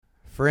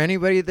For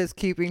anybody that's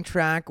keeping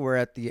track, we're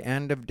at the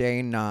end of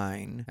day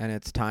 9, and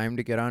it's time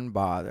to get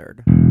unbothered.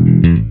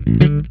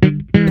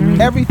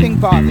 Everything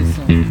bothers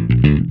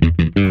him.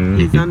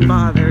 He's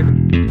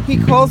unbothered. He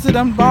calls it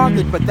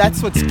unbothered, but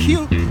that's what's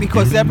cute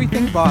because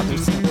everything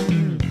bothers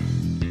him.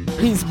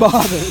 He's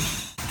bothered.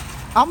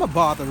 I'm a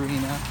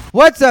botherina.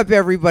 What's up,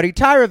 everybody?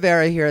 Ty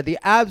Rivera here, the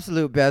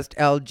absolute best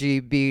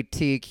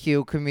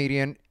LGBTQ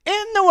comedian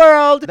in the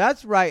world.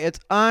 That's right, it's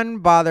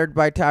Unbothered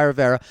by Ty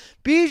Rivera.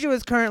 Bijou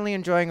is currently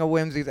enjoying a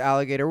Whimsy's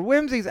alligator.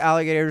 Whimsy's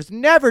alligator is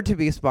never to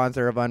be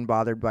sponsor of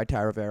Unbothered by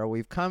Ty Rivera.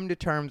 We've come to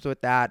terms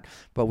with that,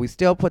 but we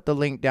still put the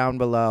link down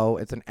below.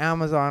 It's an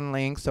Amazon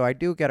link, so I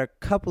do get a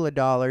couple of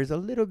dollars, a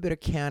little bit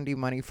of candy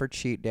money for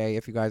cheat day,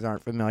 if you guys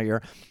aren't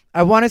familiar.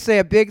 I want to say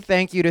a big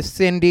thank you to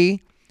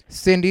Cindy.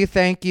 Cindy,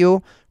 thank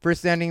you for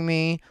sending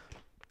me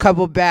a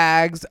couple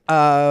bags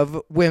of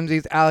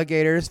Whimsy's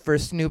alligators for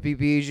Snoopy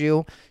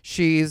Bijou.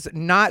 She's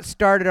not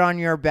started on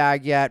your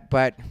bag yet,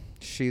 but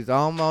she's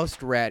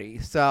almost ready.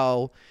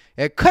 So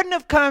it couldn't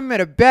have come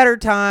at a better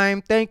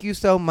time. Thank you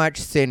so much,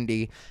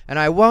 Cindy. And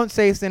I won't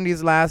say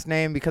Cindy's last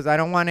name because I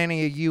don't want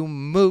any of you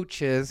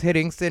mooches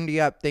hitting Cindy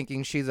up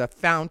thinking she's a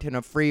fountain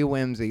of free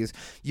Whimsies.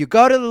 You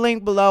go to the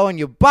link below and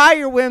you buy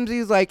your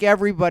Whimsies like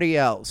everybody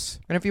else.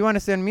 And if you want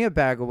to send me a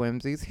bag of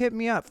Whimsies, hit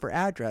me up for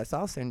address.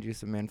 I'll send you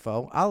some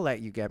info. I'll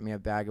let you get me a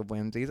bag of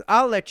Whimsies.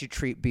 I'll let you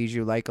treat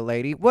Bijou like a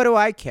lady. What do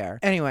I care?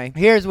 Anyway,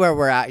 here's where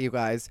we're at, you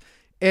guys.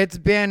 It's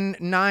been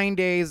 9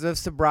 days of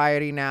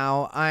sobriety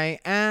now. I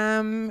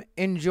am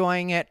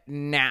enjoying it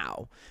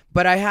now.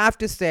 But I have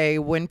to say,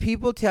 when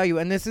people tell you,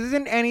 and this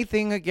isn't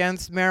anything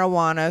against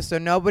marijuana, so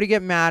nobody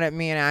get mad at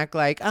me and act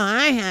like, oh,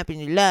 I happen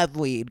to love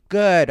weed.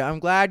 Good. I'm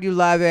glad you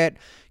love it.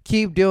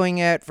 Keep doing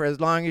it for as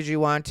long as you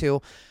want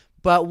to.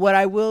 But what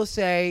I will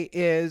say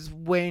is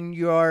when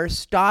you're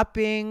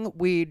stopping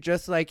weed,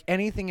 just like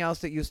anything else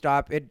that you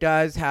stop, it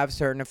does have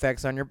certain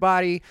effects on your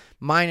body.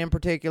 Mine in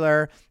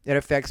particular, it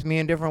affects me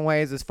in different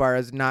ways as far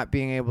as not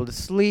being able to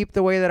sleep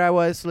the way that I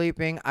was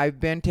sleeping. I've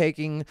been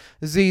taking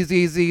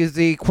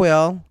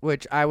ZZZZ-Quil,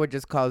 which I would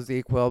just call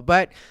Z-Quil.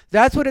 But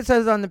that's what it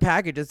says on the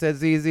package. It says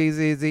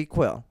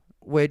ZZZZ-Quil.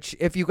 Which,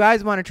 if you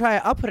guys want to try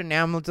it, I'll put an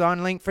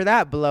Amazon link for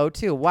that below,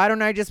 too. Why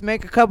don't I just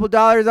make a couple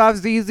dollars off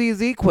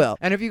ZZZ-Quil?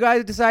 And if you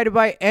guys decide to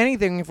buy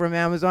anything from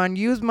Amazon,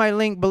 use my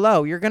link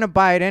below. You're going to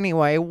buy it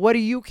anyway. What do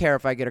you care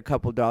if I get a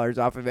couple dollars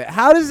off of it?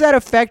 How does that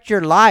affect your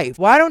life?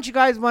 Why don't you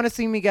guys want to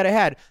see me get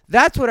ahead?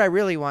 That's what I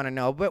really want to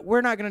know, but we're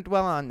not going to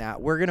dwell on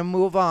that. We're going to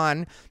move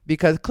on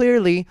because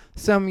clearly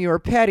some of you are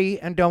petty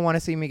and don't want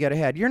to see me get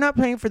ahead. You're not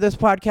paying for this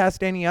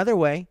podcast any other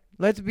way.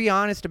 Let's be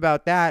honest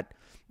about that.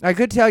 I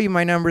could tell you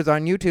my numbers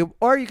on YouTube,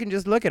 or you can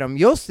just look at them.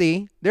 You'll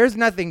see. There's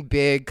nothing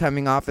big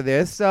coming off of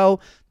this, so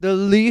the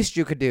least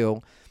you could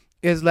do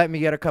is let me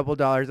get a couple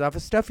dollars off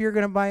of stuff you're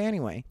going to buy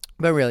anyway.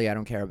 But really, I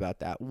don't care about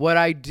that. What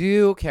I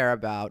do care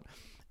about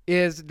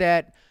is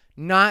that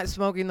not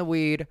smoking the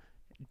weed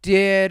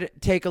did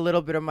take a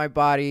little bit of my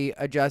body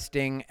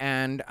adjusting,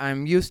 and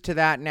I'm used to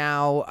that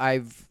now.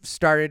 I've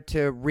started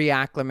to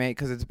reacclimate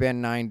because it's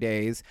been 9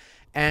 days.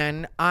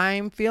 And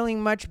I'm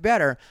feeling much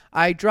better.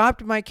 I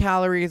dropped my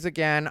calories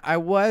again. I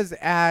was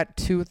at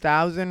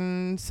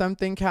 2,000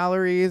 something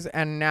calories,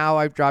 and now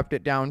I've dropped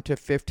it down to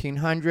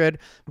 1,500.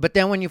 But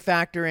then when you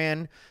factor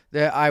in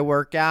that I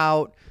work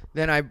out,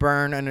 then I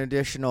burn an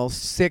additional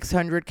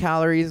 600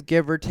 calories,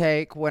 give or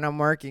take, when I'm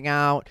working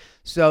out.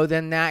 So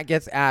then that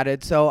gets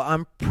added. So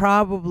I'm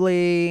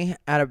probably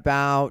at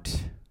about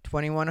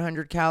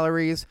 2,100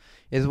 calories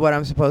is what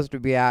I'm supposed to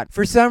be at.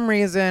 For some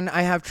reason,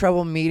 I have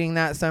trouble meeting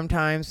that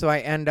sometimes, so I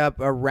end up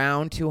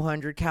around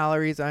 200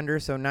 calories under,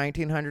 so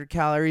 1,900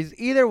 calories.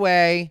 Either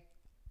way,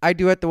 I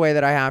do it the way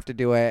that I have to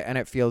do it, and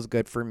it feels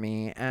good for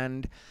me.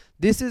 And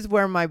this is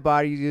where my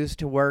body's used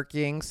to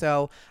working,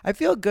 so I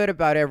feel good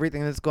about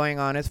everything that's going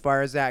on as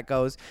far as that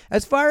goes.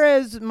 As far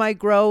as my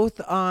growth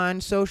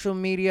on social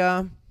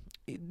media,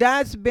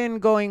 that's been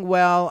going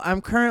well. I'm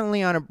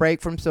currently on a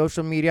break from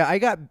social media. I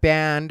got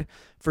banned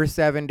for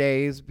 7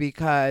 days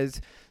because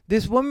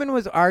this woman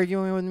was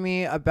arguing with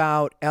me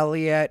about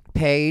Elliot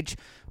Page,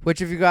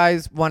 which if you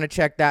guys want to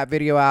check that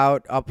video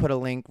out, I'll put a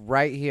link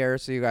right here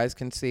so you guys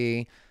can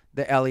see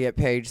the Elliot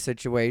Page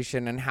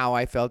situation and how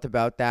I felt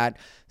about that.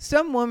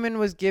 Some woman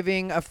was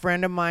giving a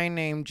friend of mine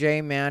named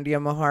Jay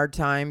Mandium a hard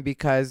time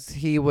because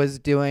he was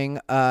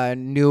doing a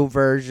new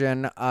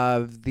version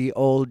of the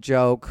old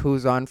joke,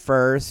 Who's on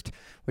First,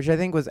 which I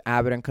think was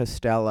Abbott and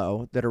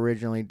Costello that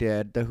originally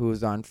did the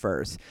Who's on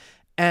First.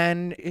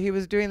 And he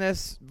was doing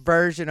this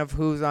version of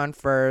Who's on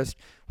First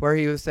where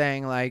he was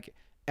saying, like,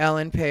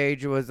 Ellen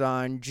Page was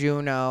on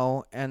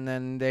Juno, and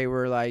then they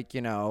were like,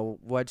 you know,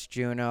 what's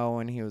Juno?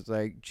 And he was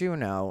like,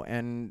 Juno.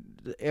 And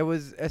it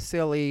was a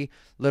silly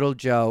little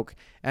joke.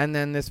 And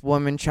then this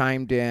woman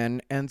chimed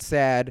in and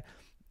said,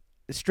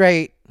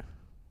 straight,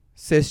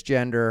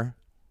 cisgender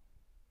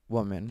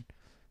woman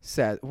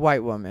says,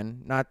 white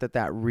woman, not that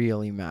that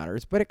really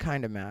matters, but it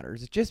kind of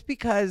matters. Just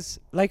because,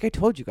 like I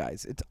told you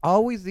guys, it's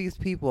always these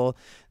people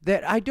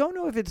that I don't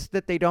know if it's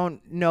that they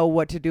don't know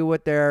what to do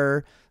with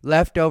their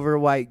leftover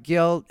white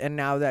guilt, and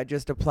now that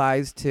just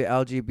applies to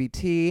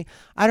LGBT.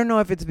 I don't know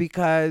if it's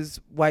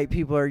because white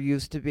people are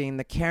used to being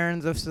the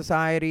Karens of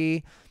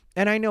society.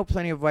 And I know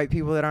plenty of white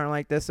people that aren't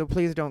like this, so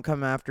please don't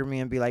come after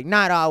me and be like,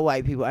 not all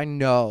white people. I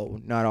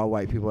know not all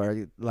white people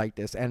are like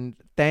this. And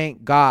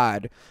thank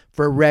God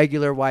for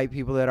regular white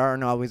people that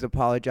aren't always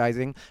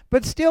apologizing,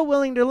 but still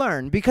willing to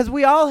learn, because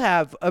we all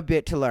have a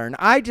bit to learn.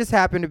 I just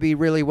happen to be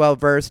really well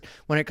versed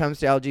when it comes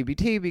to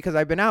LGBT because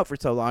I've been out for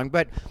so long.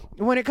 But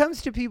when it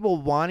comes to people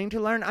wanting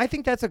to learn, I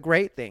think that's a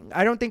great thing.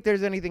 I don't think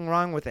there's anything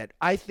wrong with it.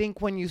 I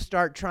think when you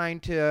start trying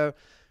to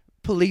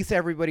police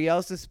everybody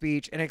else's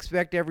speech and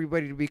expect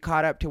everybody to be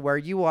caught up to where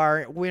you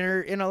are, where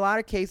in a lot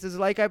of cases,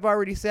 like I've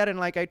already said, and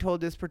like I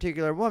told this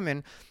particular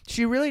woman,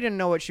 she really didn't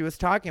know what she was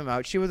talking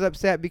about. She was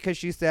upset because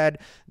she said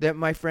that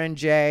my friend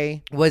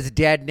Jay was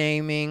dead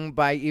naming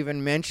by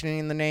even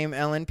mentioning the name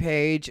Ellen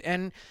Page.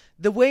 And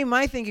the way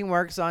my thinking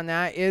works on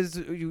that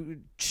is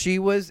she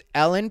was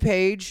Ellen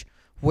Page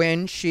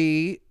when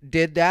she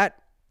did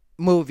that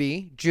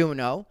movie,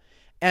 Juno.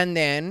 And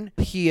then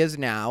he is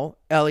now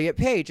Elliot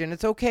Page. And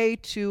it's okay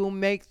to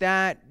make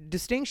that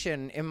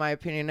distinction, in my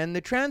opinion. And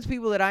the trans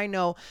people that I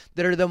know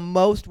that are the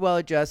most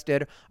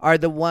well-adjusted are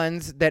the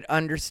ones that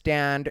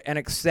understand and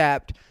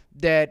accept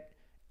that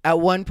at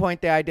one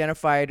point they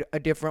identified a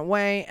different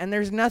way. And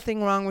there's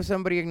nothing wrong with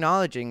somebody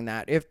acknowledging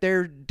that. If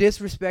they're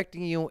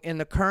disrespecting you in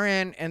the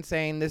current and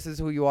saying this is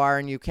who you are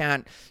and you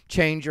can't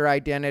change your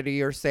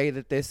identity or say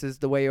that this is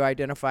the way you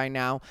identify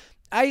now,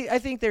 I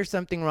think there's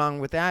something wrong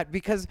with that,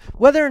 because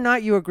whether or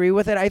not you agree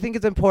with it, I think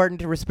it's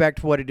important to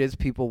respect what it is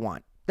people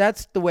want.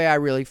 That's the way I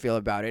really feel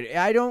about it.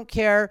 I don't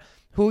care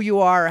who you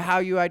are or how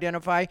you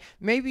identify.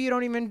 Maybe you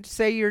don't even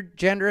say your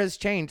gender has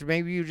changed.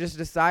 Maybe you just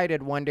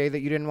decided one day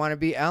that you didn't want to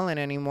be Ellen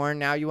anymore and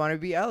now you want to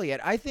be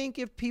Elliot. I think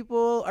if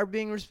people are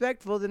being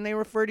respectful, then they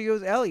refer to you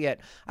as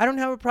Elliot. I don't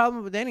have a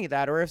problem with any of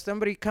that. Or if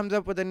somebody comes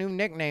up with a new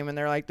nickname and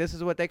they're like, this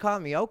is what they call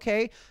me.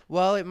 Okay,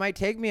 well, it might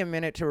take me a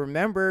minute to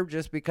remember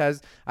just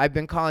because I've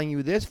been calling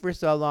you this for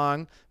so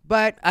long.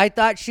 But I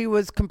thought she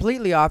was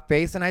completely off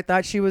base, and I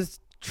thought she was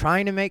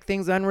trying to make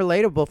things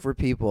unrelatable for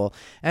people.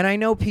 And I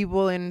know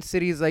people in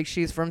cities like,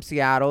 she's from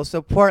Seattle,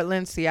 so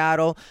Portland,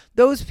 Seattle,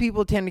 those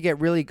people tend to get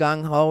really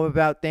gung-ho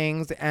about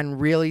things and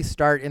really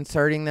start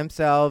inserting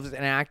themselves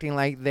and acting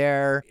like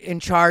they're in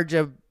charge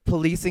of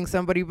policing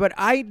somebody. But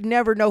I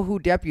never know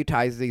who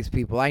deputizes these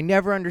people. I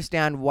never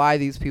understand why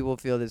these people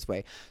feel this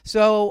way.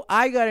 So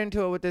I got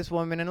into it with this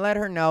woman and let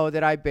her know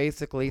that I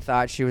basically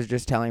thought she was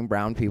just telling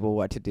brown people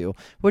what to do,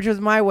 which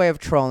was my way of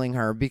trolling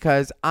her,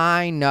 because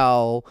I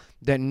know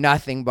that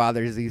nothing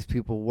bothers these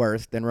people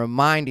worse than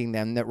reminding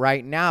them that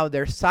right now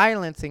they're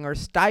silencing or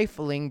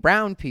stifling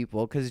brown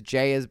people, because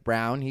Jay is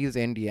brown, he's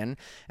Indian,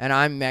 and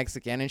I'm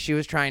Mexican, and she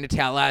was trying to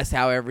tell us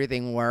how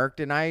everything worked.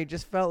 And I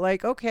just felt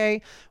like,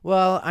 okay,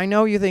 well, I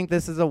know you think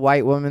this is a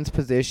white woman's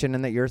position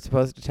and that you're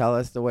supposed to tell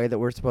us the way that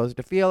we're supposed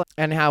to feel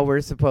and how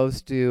we're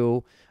supposed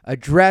to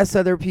address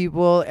other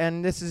people,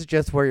 and this is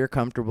just where you're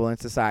comfortable in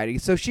society.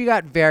 So she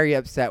got very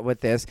upset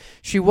with this.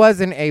 She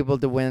wasn't able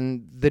to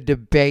win the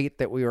debate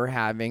that we were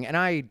having, and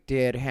I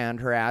did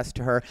hand her ass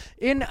to her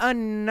in a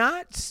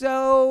not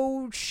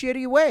so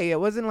shitty way. It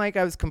wasn't like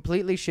I was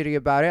completely shitty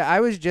about it. I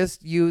was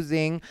just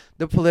using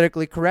the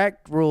politically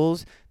correct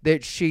rules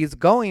that she's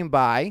going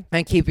by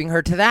and keeping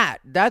her to that.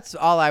 That's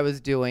all I was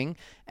doing.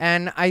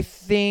 And I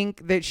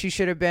think that she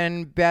should have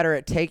been better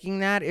at taking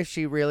that if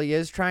she really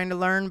is trying to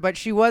learn, but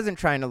she wasn't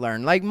trying to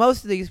learn. Like,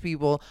 most of these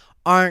people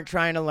aren't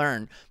trying to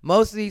learn.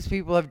 Most of these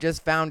people have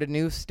just found a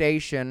new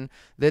station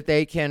that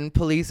they can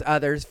police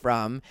others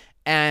from,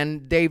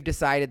 and they've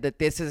decided that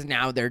this is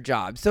now their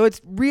job. So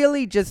it's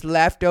really just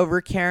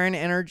leftover Karen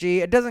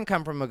energy. It doesn't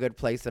come from a good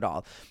place at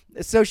all.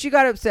 So she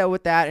got upset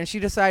with that, and she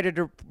decided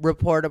to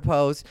report a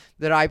post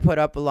that I put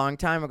up a long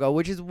time ago,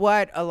 which is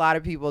what a lot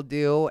of people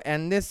do.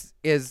 And this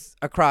is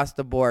across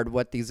the board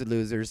what these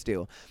losers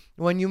do.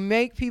 When you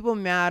make people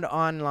mad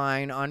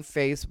online on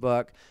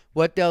Facebook,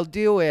 what they'll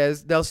do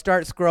is they'll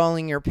start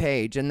scrolling your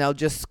page, and they'll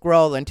just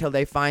scroll until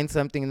they find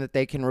something that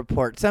they can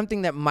report,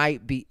 something that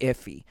might be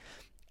iffy.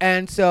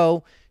 And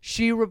so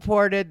she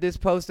reported this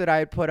post that I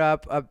had put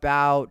up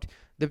about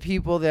the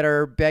people that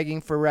are begging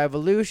for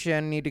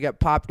revolution need to get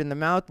popped in the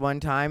mouth one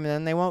time and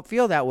then they won't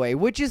feel that way,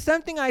 which is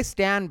something I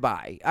stand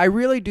by. I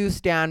really do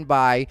stand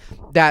by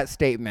that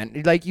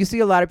statement. Like, you see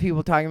a lot of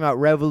people talking about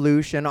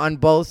revolution on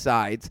both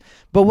sides,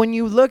 but when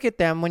you look at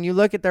them, when you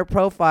look at their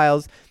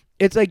profiles,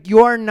 it's like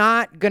you're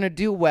not going to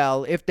do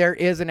well if there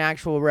is an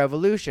actual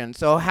revolution.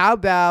 So how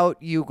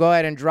about you go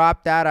ahead and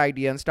drop that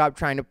idea and stop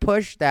trying to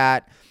push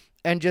that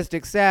and just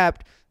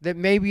accept that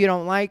maybe you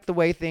don't like the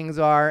way things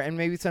are and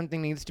maybe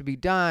something needs to be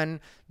done,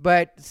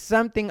 but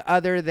something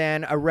other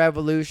than a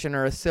revolution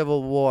or a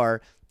civil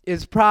war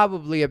is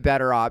probably a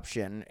better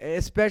option,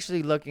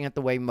 especially looking at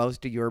the way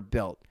most of you are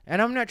built.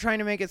 And I'm not trying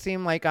to make it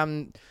seem like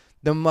I'm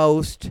the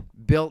most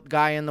built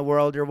guy in the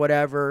world or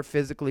whatever,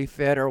 physically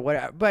fit or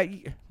whatever. But,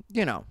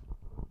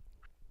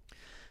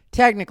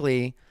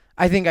 technically,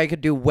 I think I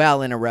could do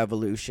well in a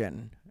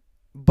revolution.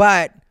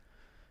 But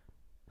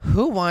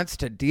who wants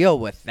to deal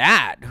with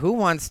that? Who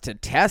wants to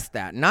test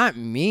that? Not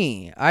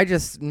me. I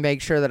just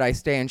make sure that I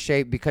stay in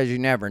shape because you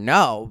never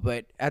know.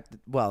 But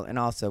and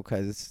also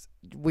because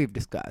we've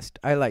discussed,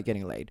 I like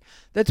getting laid.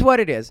 That's what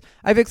it is.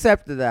 I've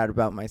accepted that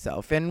about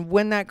myself. And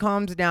when that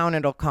calms down,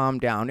 it'll calm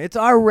down. It's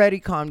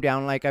already calmed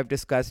down, like I've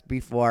discussed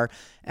before.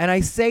 And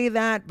I say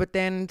that, but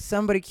then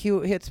somebody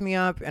cute hits me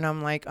up and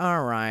I'm like,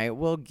 all right,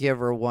 we'll give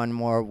her one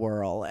more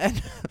whirl.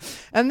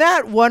 And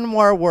that one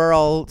more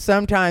whirl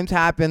sometimes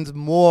happens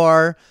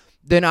more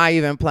than I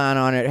even plan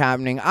on it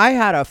happening. I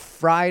had a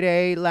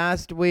Friday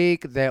last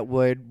week that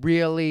would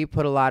really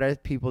put a lot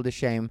of people to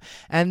shame.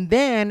 And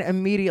then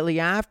immediately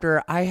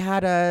after, I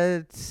had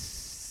a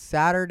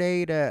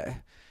Saturday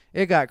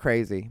it got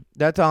crazy.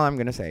 That's all I'm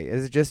going to say.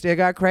 Is just it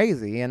got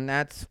crazy, and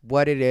that's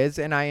what it is,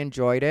 and I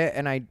enjoyed it,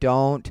 and I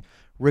don't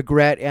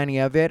regret any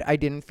of it. I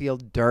didn't feel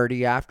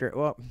dirty after.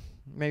 Well,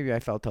 maybe I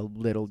felt a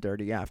little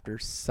dirty after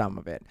some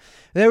of it.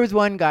 There was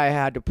one guy I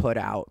had to put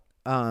out.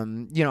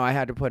 I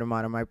had to put him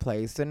out of my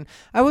place, and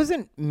I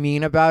wasn't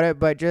mean about it,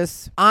 but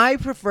just I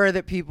prefer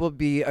that people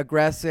be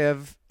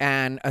aggressive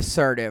and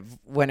assertive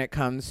when it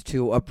comes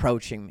to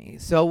approaching me.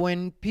 So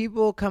when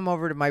people come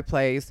over to my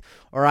place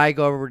or I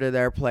go over to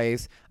their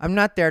place, I'm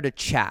not there to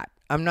chat.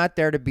 I'm not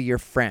there to be your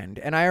friend.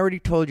 And I already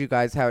told you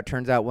guys how it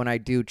turns out when I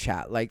do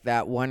chat. Like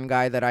that one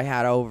guy that I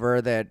had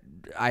over that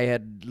I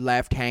had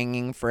left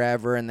hanging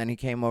forever, and then he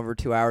came over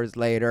 2 hours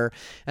later,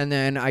 and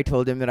then I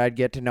told him that I'd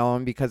get to know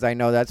him because I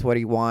know that's what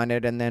he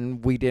wanted, and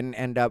then we didn't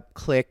end up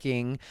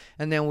clicking,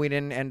 and then we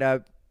didn't end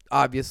up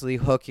obviously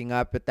hooking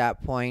up at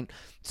that point.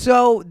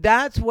 So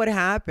that's what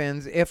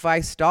happens if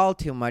I stall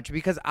too much,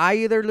 because I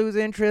either lose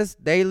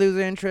interest, they lose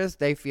interest,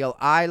 they feel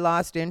I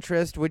lost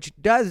interest, which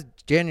does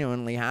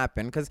genuinely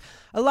happen because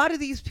a lot of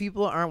these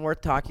people aren't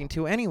worth talking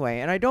to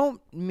anyway. And I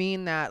don't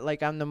mean that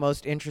like I'm the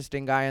most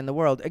interesting guy in the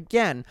world.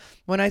 Again,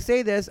 when I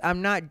say this,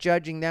 I'm not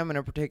judging them in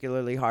a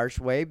particularly harsh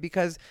way,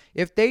 because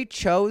if they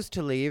chose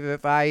to leave,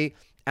 if I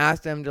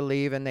asked them to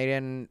leave and they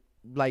didn't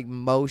like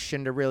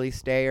motion to really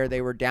stay, or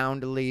they were down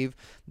to leave,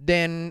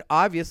 then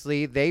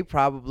obviously they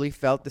probably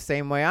felt the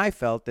same way I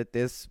felt, that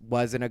this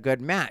wasn't a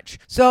good match.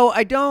 So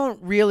I don't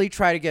really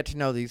try to get to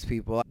know these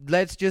people.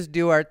 Let's just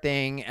do our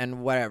thing,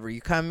 and whatever.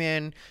 You come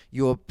in,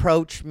 you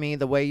approach me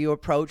the way you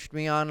approached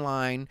me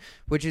online,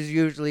 which is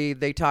usually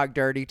they talk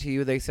dirty to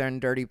you, they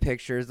send dirty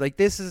pictures. Like,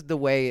 this is the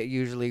way it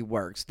usually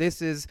works.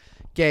 This is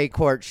gay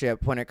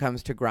courtship when it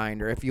comes to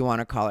Grindr, if you want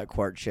to call it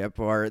courtship,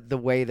 or the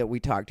way that we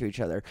talk to each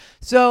other.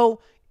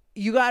 So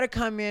you got to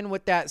come in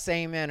with that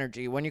same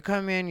energy. When you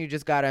come in, you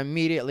just got to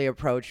immediately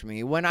approach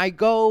me. When I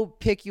go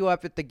pick you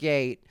up at the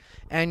gate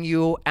and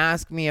you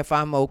ask me if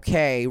I'm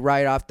okay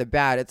right off the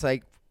bat, it's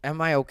like,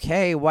 am I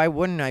okay? Why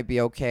wouldn't I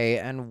be okay?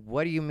 And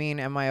what do you mean,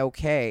 am I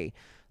okay?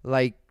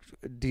 Like,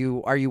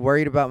 are you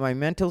worried about my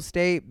mental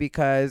state?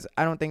 Because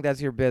I don't think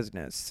that's your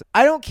business.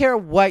 I don't care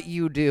what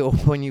you do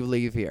when you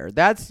leave here.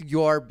 That's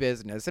your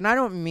business. And I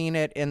don't mean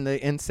it in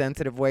the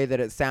insensitive way that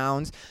it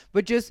sounds,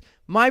 but just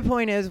my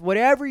point is,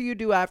 whatever you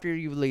do after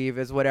you leave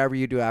is whatever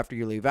you do after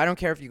you leave. I don't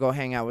care if you go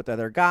hang out with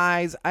other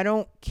guys. I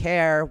don't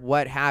care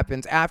what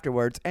happens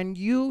afterwards. And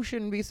you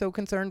shouldn't be so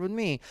concerned with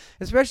me,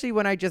 especially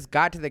when I just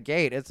got to the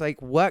gate. It's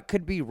like, what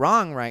could be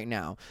wrong right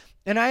now?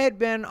 And I had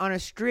been on a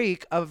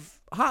streak of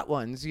hot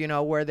ones,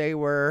 where they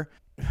were,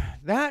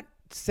 that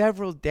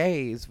several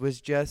days was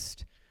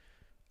just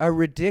a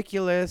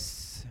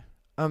ridiculous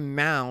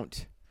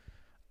amount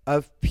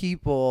of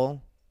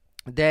people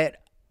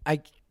that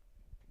I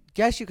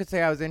guess you could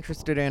say I was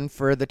interested in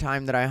for the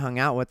time that I hung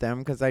out with them,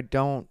 because I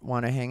don't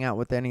want to hang out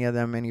with any of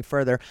them any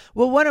further.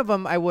 Well, one of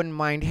them I wouldn't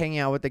mind hanging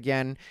out with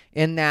again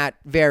in that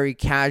very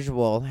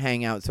casual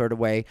hangout sort of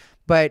way,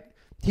 but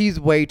he's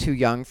way too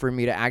young for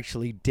me to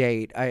actually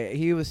date.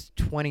 He was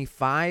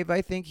 25,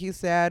 I think he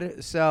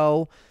said.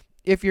 So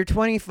if you're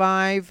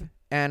 25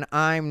 and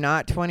I'm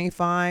not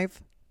 25,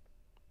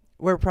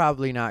 we're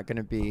probably not going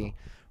to be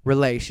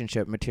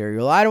relationship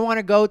material. I don't want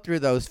to go through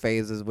those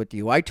phases with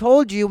you. I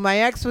told you my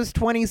ex was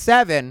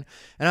 27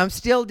 and I'm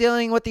still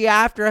dealing with the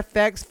after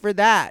effects for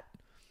that.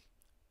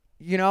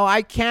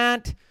 I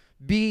can't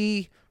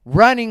be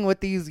running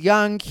with these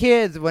young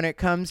kids when it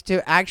comes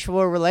to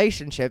actual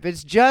relationship.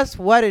 It's just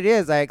what it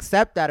is. I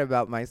accept that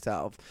about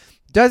myself.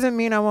 Doesn't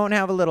mean I won't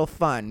have a little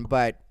fun,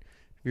 but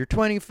if you're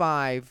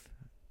 25,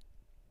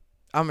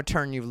 I'm going to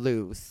turn you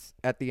loose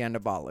at the end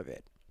of all of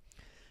it.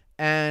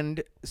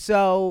 And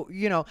so,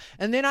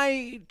 and then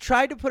I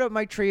tried to put up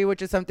my tree,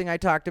 which is something I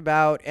talked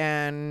about,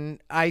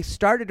 and I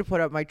started to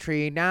put up my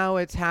tree. Now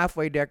it's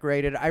halfway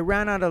decorated. I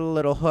ran out of the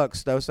little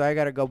hooks, though, so I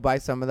got to go buy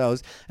some of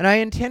those. And I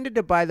intended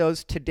to buy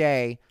those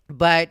today,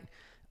 but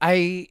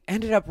I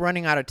ended up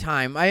running out of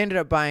time. I ended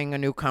up buying a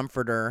new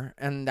comforter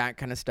and that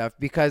kind of stuff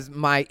because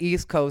my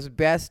East Coast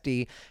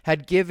bestie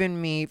had given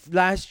me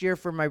last year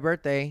for my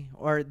birthday,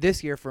 or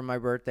this year for my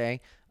birthday,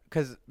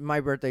 because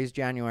my birthday is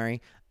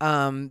January,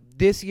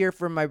 This year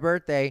for my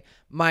birthday,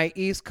 my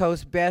East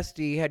Coast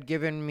bestie had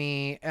given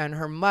me and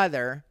her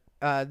mother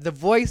the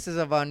voices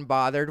of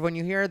Unbothered. When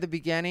you hear the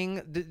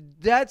beginning,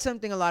 that's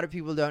something a lot of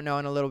people don't know,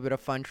 and a little bit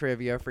of fun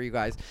trivia for you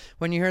guys.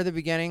 When you hear the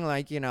beginning,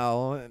 like, you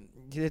know,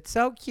 it's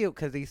so cute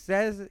because he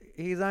says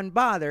he's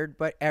unbothered,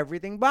 but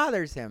everything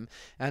bothers him.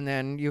 And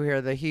then you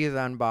hear the he's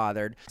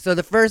unbothered. So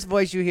the first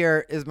voice you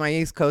hear is my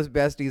East Coast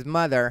bestie's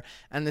mother,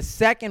 and the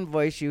second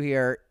voice you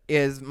hear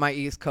is my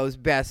East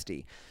Coast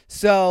bestie.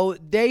 So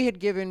they had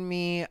given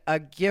me a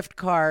gift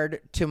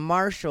card to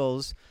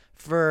Marshall's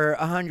for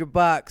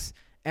 $100,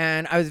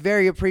 and I was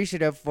very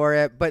appreciative for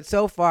it. But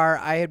so far,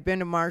 I had been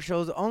to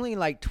Marshall's only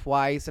like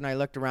twice, and I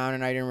looked around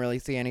and I didn't really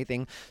see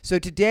anything. So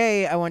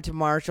today I went to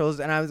Marshall's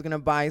and I was going to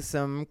buy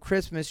some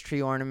Christmas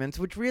tree ornaments,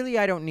 which really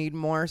I don't need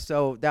more,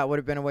 so that would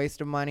have been a waste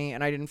of money,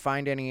 and I didn't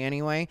find any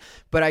anyway.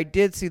 But I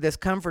did see this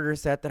comforter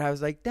set that I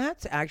was like,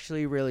 that's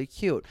actually really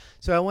cute.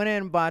 So I went in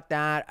and bought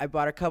that. I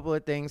bought a couple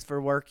of things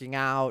for working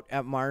out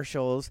at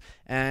Marshall's,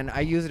 and I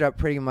used up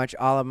pretty much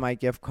all of my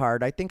gift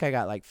card. I think I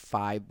got like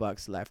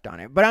 $5 left on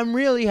it, but I'm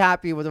really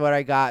happy with what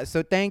I got.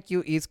 So thank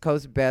you, East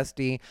Coast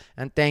bestie,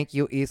 and thank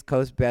you, East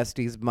Coast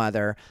bestie's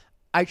mother.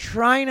 I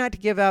try not to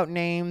give out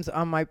names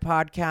on my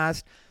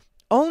podcast,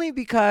 only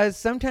because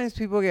sometimes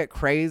people get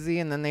crazy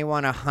and then they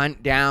want to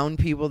hunt down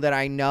people that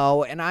I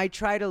know, and I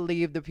try to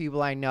leave the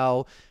people I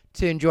know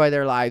to enjoy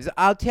their lives.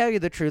 I'll tell you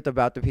the truth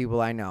about the people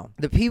I know.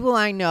 The people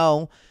I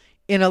know,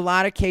 in a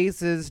lot of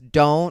cases,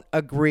 don't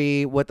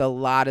agree with a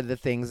lot of the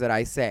things that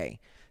I say.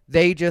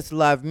 They just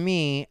love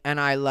me and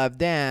I love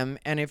them.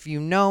 And if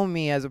you know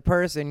me as a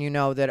person, you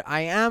know that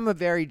I am a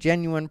very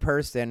genuine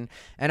person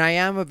and I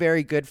am a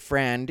very good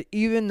friend,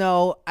 even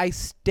though I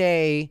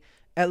stay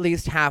at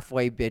least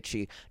halfway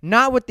bitchy.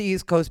 Not with the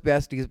East Coast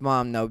bestie's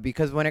mom, though,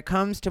 because when it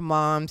comes to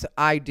moms,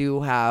 I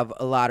do have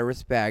a lot of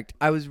respect.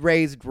 I was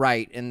raised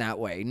right in that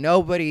way.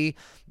 Nobody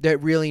that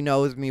really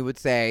knows me would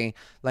say,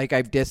 like,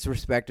 I've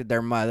disrespected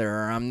their mother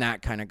or I'm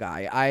that kind of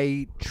guy.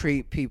 I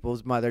treat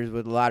people's mothers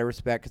with a lot of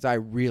respect because I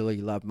really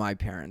love my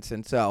parents.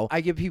 And so I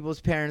give people's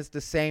parents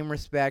the same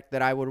respect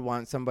that I would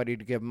want somebody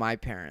to give my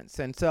parents.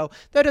 And so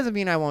that doesn't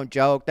mean I won't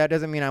joke. That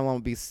doesn't mean I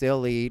won't be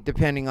silly,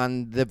 depending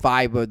on the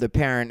vibe of the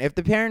parent. If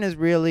the parent is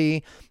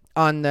really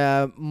on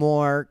the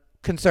more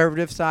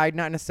conservative side,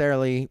 not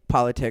necessarily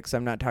politics,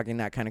 I'm not talking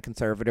that kind of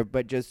conservative,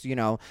 but just, you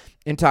know,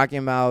 in talking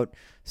about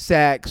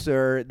sex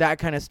or that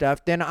kind of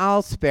stuff, then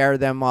I'll spare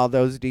them all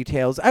those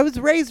details. I was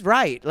raised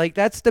right. Like,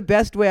 that's the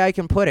best way I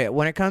can put it.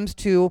 When it comes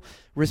to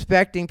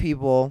respecting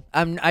people,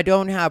 I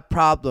don't have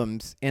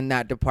problems in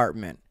that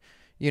department.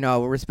 You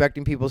know,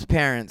 respecting people's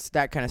parents,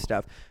 that kind of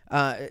stuff.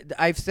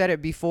 I've said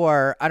it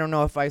before. I don't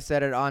know if I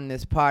said it on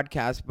this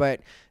podcast, but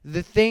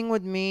the thing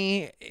with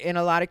me, in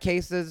a lot of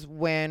cases,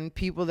 when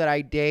people that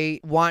I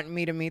date want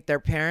me to meet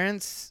their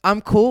parents, I'm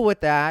cool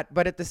with that.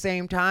 But at the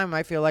same time,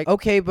 I feel like,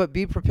 okay, but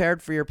be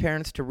prepared for your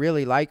parents to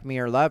really like me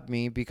or love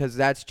me, because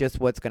that's just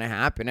what's going to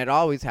happen. It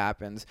always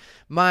happens.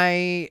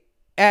 My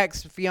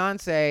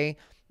ex-fiance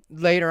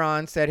later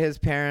on said his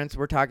parents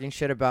were talking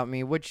shit about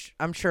me, which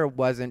I'm sure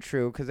wasn't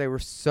true because they were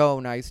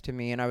so nice to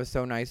me and I was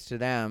so nice to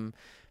them.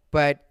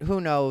 But who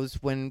knows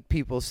when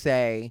people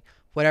say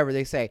whatever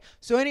they say.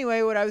 So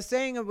anyway, what I was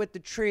saying with the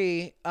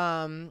tree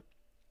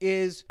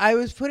is I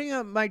was putting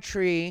up my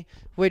tree,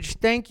 which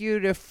thank you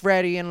to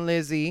Freddie and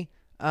Lizzie.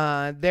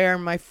 They're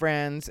my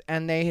friends,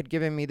 and they had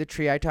given me the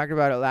tree. I talked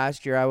about it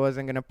last year. I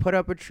wasn't going to put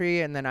up a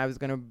tree, and then I was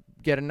going to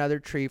get another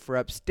tree for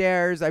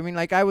upstairs. I mean,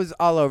 like, I was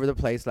all over the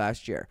place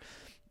last year.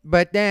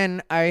 But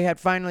then I had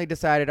finally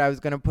decided I was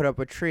going to put up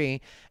a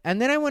tree.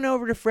 And then I went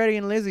over to Freddie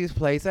and Lizzie's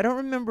place. I don't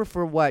remember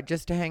for what,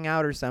 just to hang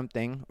out or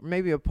something. Or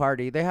maybe a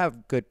party. They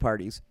have good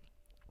parties.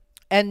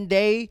 And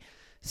they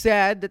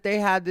said that they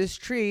had this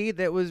tree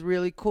that was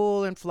really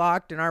cool and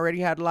flocked and already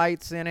had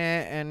lights in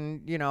it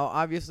and, you know,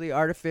 obviously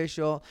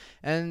artificial.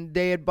 And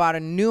they had bought a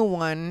new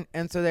one.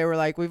 And so they were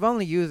like, we've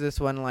only used this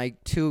one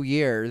like 2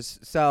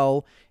 years.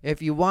 So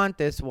if you want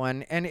this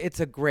one, and it's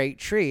a great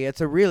tree.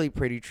 It's a really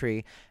pretty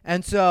tree.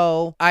 And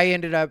so I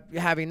ended up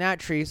having that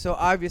tree. So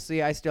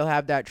obviously I still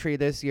have that tree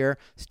this year.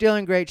 Still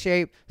in great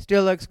shape.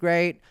 Still looks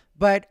great.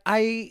 But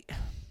I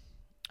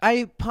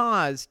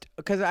paused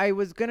because I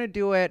was going to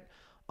do it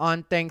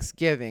on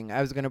Thanksgiving.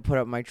 I was going to put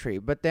up my tree.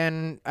 But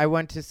then I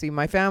went to see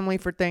my family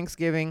for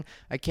Thanksgiving.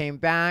 I came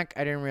back.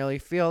 I didn't really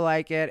feel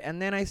like it.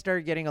 And then I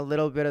started getting a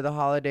little bit of the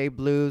holiday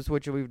blues,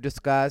 which we've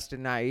discussed.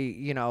 And I,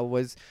 you know,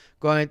 was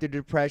going through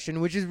depression,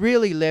 which is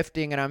really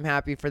lifting. And I'm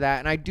happy for that.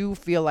 And I do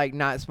feel like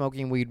not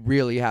smoking weed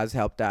really has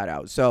helped that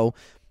out. So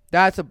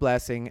that's a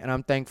blessing. And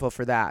I'm thankful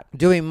for that.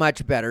 Doing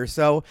much better.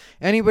 So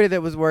anybody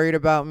that was worried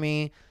about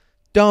me,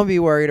 don't be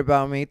worried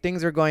about me.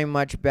 Things are going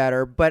much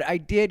better. But I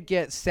did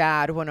get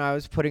sad when I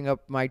was putting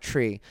up my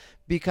tree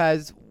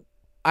because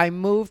I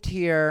moved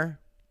here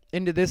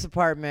into this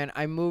apartment.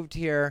 I moved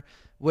here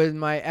with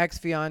my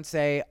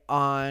ex-fiance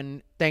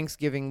on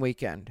Thanksgiving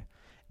weekend.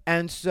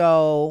 And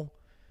so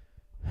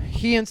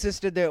he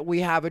insisted that we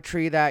have a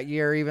tree that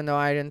year, even though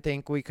I didn't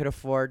think we could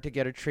afford to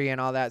get a tree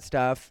and all that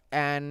stuff.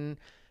 And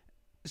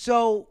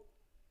so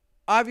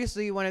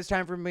obviously when it's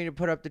time for me to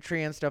put up the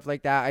tree and stuff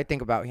like that, I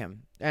think about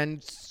him.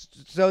 And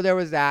so there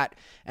was that.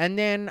 And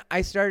then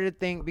I started to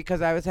think,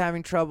 because I was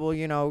having trouble,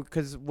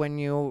 because when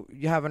you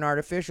have an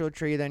artificial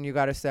tree, then you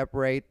got to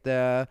separate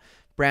the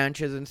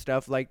branches and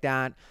stuff like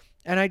that.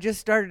 And I just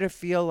started to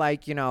feel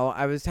like,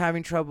 I was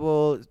having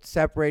trouble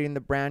separating the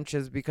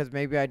branches because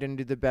maybe I didn't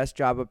do the best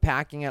job of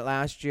packing it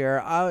last year.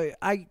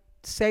 I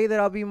say that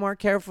I'll be more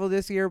careful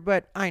this year,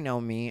 but I know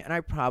me, and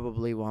I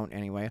probably won't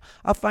anyway.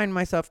 I'll find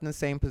myself in the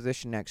same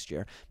position next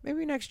year.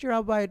 Maybe next year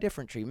I'll buy a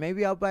different tree.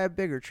 Maybe I'll buy a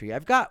bigger tree.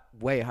 I've got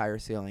way higher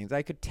ceilings.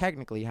 I could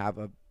technically have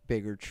a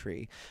bigger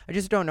tree. I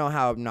just don't know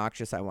how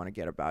obnoxious I want to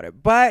get about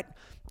it. But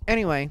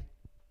anyway,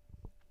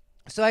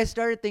 so I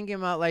started thinking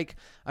about, like,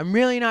 I'm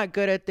really not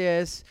good at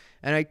this,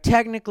 and I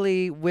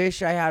technically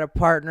wish I had a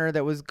partner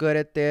that was good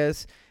at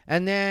this.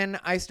 And then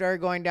I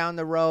started going down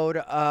the road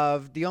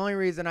of the only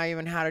reason I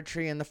even had a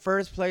tree in the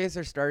first place,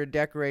 or started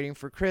decorating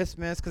for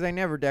Christmas, because I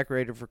never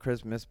decorated for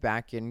Christmas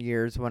back in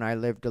years when I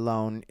lived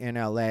alone in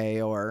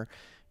LA, or,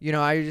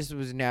 I just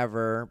was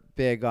never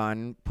big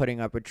on putting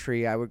up a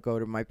tree. I would go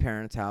to my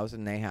parents' house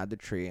and they had the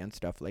tree and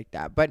stuff like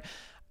that. But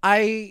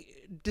I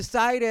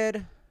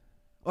decided,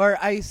 or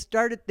I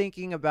started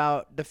thinking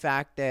about the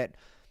fact that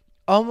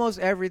almost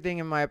everything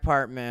in my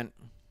apartment,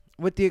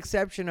 with the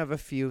exception of a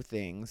few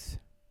things,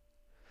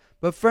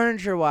 but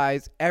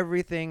furniture-wise,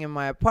 everything in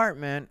my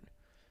apartment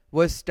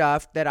was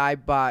stuff that I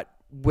bought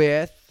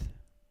with,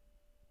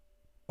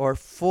 or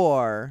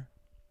for,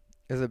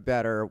 is a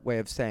better way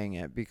of saying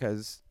it,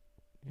 because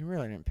you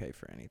really didn't pay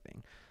for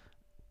anything.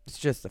 It's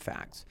just the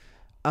facts.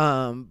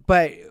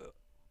 But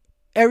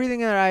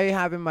everything that I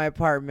have in my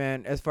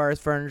apartment, as far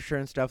as furniture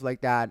and stuff like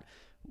that,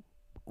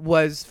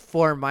 was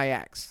for my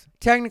ex.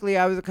 Technically,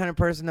 I was the kind of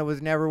person that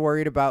was never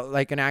worried about,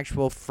 like, an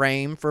actual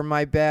frame for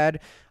my bed.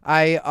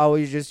 I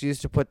always just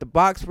used to put the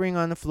box spring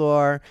on the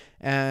floor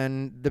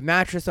and the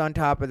mattress on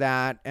top of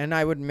that, and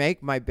I would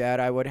make my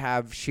bed. I would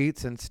have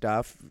sheets and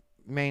stuff,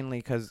 mainly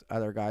because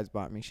other guys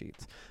bought me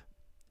sheets.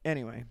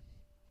 Anyway,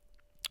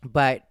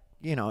 but,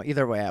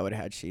 either way, I would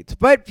have had sheets.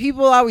 But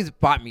people always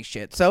bought me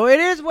shit, so it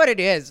is what it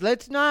is.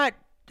 Let's not...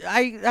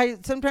 I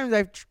sometimes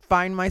I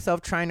find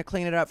myself trying to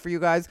clean it up for you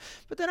guys,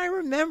 but then I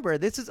remember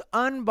this is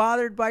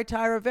Unbothered by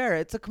Ty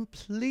Rivera. It's a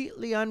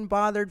completely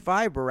unbothered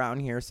vibe around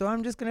here, so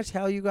I'm just going to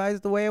tell you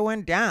guys the way it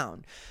went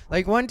down.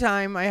 Like, one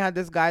time I had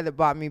this guy that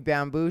bought me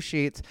bamboo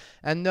sheets,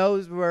 and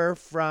those were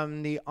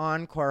from the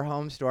Encore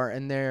Home Store,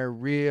 and they're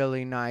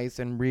really nice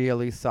and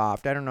really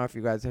soft. I don't know if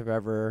you guys have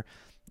ever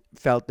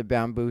felt the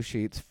bamboo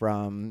sheets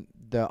from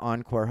the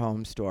Encore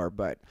Home Store,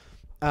 but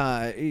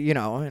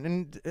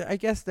and I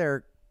guess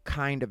they're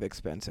kind of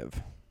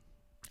expensive.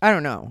 I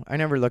don't know. I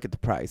never look at the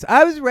price.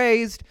 I was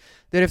raised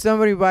that if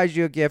somebody buys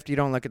you a gift, you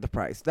don't look at the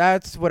price.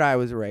 That's what I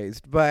was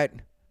raised. But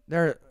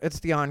it's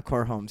the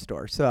Encore Home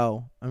Store,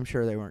 so I'm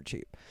sure they weren't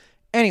cheap.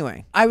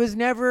 Anyway, I was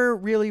never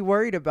really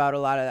worried about a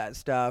lot of that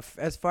stuff.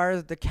 As far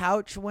as the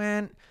couch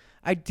went,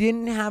 I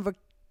didn't have a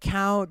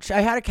couch.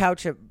 I had a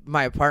couch at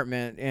my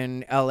apartment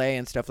in LA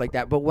and stuff like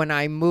that. But when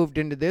I moved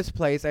into this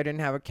place, I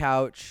didn't have a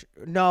couch.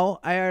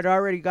 No, I had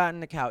already gotten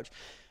the couch.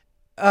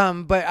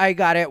 But I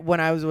got it when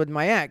I was with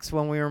my ex,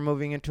 when we were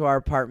moving into our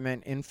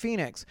apartment in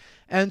Phoenix.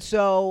 And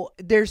so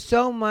there's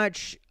so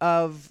much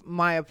of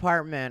my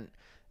apartment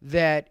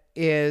that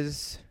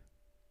was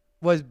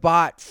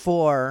bought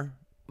for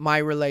my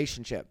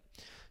relationship.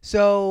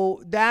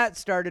 So that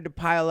started to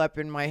pile up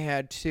in my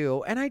head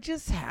too. And I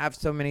just have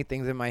so many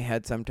things in my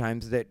head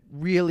sometimes that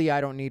really I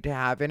don't need to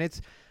have. And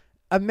it's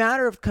a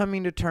matter of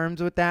coming to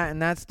terms with that,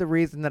 and that's the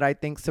reason that I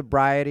think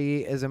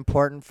sobriety is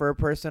important for a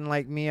person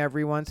like me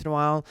every once in a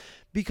while,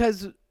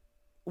 because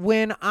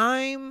when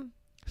I'm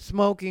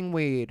smoking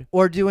weed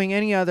or doing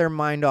any other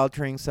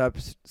mind-altering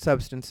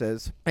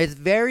substances, it's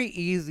very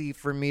easy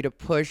for me to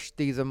push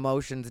these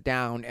emotions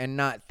down and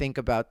not think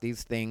about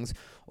these things,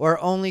 or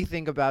only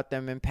think about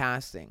them in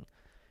passing.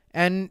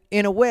 And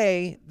in a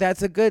way,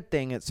 that's a good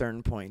thing at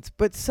certain points.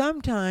 But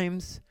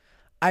sometimes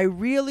I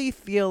really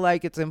feel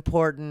like it's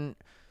important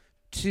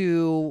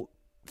to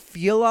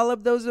feel all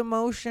of those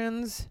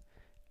emotions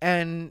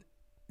and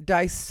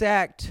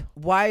dissect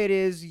why it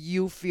is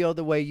you feel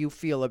the way you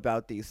feel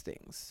about these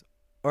things.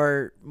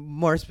 Or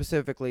more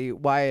specifically,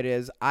 why it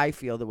is I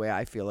feel the way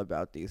I feel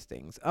about these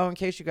things. Oh, in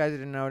case you guys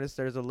didn't notice,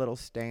 there's a little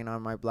stain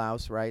on my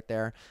blouse right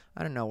there.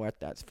 I don't know what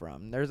that's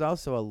from. There's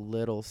also a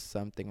little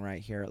something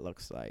right here, it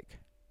looks like.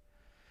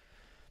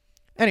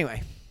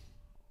 Anyway.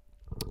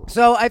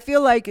 So I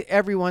feel like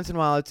every once in a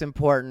while it's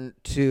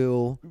important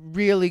to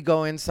really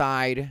go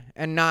inside,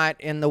 and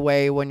not in the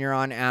way when you're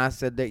on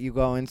acid that you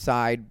go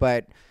inside,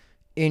 but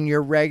in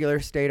your regular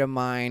state of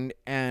mind,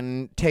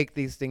 and take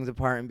these things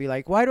apart and be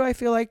like, why do I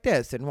feel like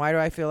this? And why do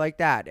I feel like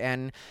that?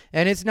 And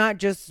it's not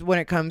just when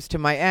it comes to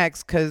my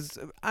ex, because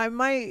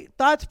my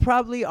thoughts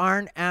probably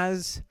aren't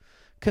as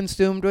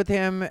consumed with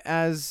him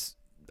as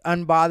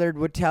Unbothered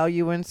would tell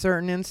you in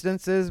certain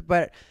instances,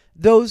 but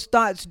those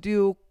thoughts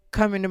do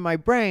come into my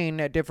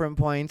brain at different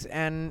points,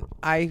 and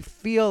I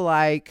feel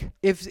like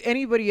if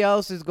anybody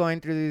else is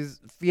going through these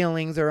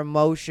feelings or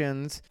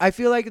emotions, I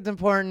feel like it's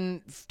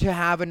important to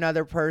have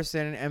another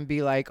person and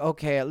be like,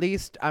 okay, at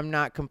least I'm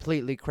not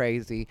completely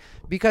crazy.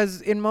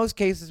 Because in most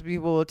cases,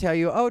 people will tell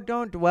you, oh,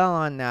 don't dwell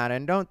on that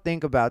and don't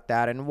think about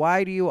that, and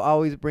why do you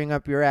always bring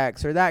up your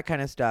ex, or that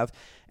kind of stuff.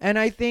 And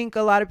I think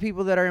a lot of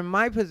people that are in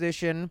my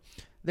position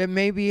that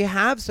maybe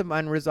have some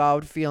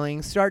unresolved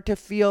feelings start to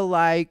feel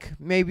like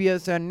maybe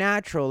it's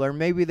unnatural, or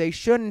maybe they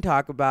shouldn't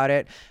talk about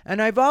it.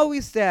 And I've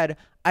always said,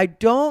 I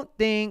don't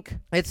think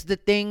it's the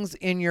things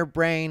in your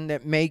brain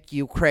that make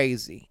you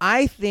crazy.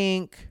 I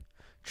think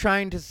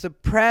trying to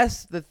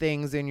suppress the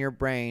things in your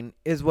brain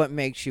is what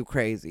makes you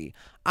crazy.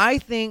 I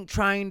think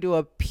trying to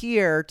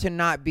appear to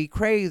not be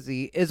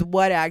crazy is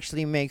what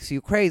actually makes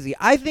you crazy.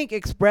 I think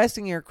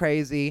expressing your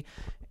crazy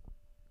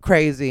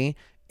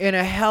in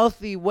a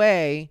healthy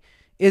way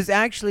is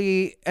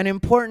actually an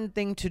important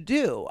thing to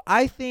do.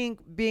 I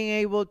think being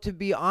able to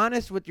be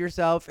honest with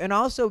yourself and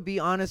also be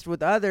honest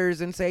with others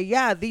and say,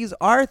 yeah, these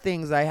are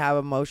things I have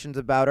emotions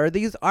about, or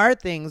these are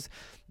things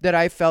that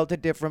I felt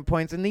at different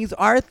points, and these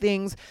are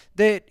things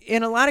that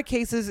in a lot of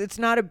cases it's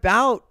not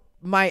about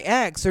my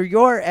ex or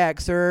your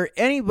ex or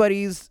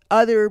anybody's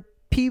other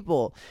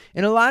people.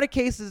 In a lot of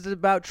cases it's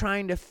about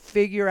trying to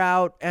figure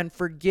out and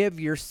forgive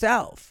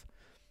yourself.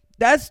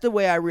 That's the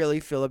way I really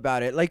feel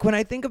about it. Like when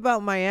I think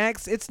about my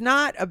ex, it's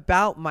not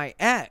about my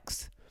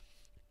ex.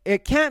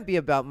 It can't be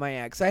about my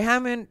ex. I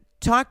haven't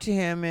talked to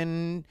him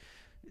in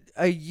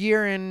a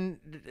year and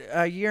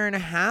a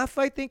half,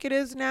 I think it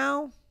is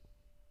now.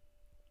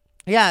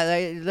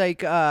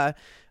 Yeah,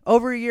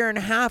 over a year and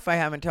a half I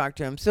haven't talked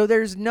to him. So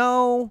there's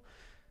no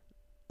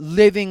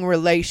living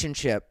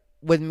relationship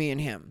with me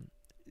and him.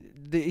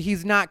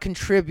 He's not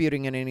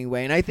contributing in any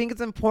way. And I think it's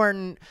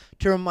important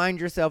to remind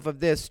yourself of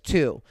this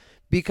too,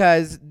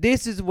 because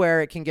this is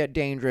where it can get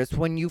dangerous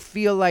when you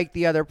feel like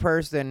the other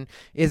person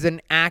is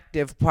an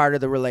active part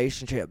of the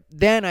relationship.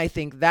 Then I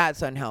think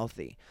that's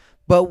unhealthy.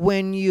 But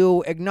when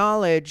you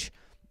acknowledge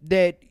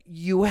that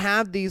you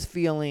have these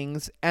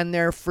feelings and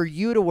they're for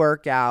you to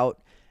work out,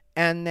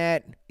 and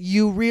that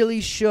you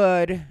really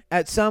should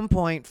at some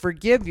point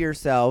forgive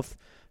yourself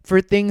for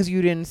things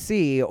you didn't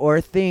see,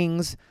 or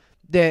things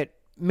that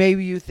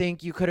maybe you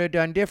think you could have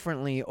done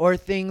differently, or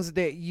things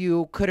that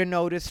you could have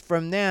noticed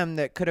from them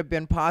that could have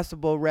been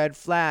possible red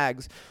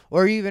flags,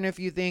 or even if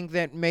you think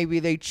that maybe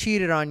they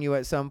cheated on you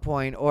at some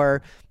point,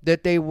 or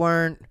that they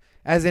weren't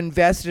as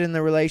invested in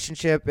the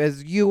relationship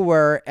as you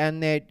were,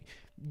 and that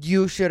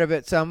you should have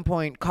at some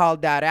point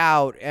called that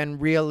out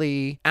and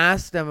really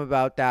asked them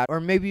about that. Or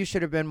maybe you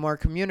should have been more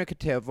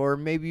communicative, or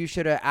maybe you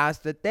should have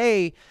asked that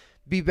they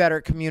be better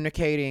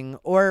communicating,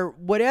 or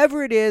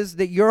whatever it is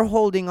that you're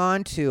holding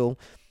on to.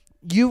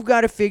 You've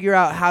got to figure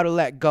out how to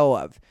let go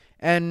of.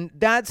 And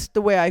that's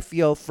the way I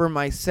feel for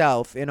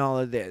myself in all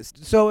of this.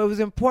 So it was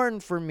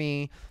important for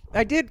me.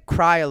 I did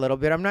cry a little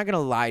bit. I'm not going to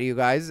lie to you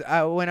guys.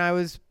 When I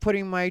was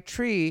putting my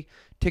tree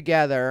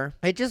together,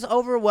 it just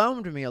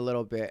overwhelmed me a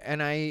little bit.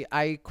 And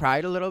I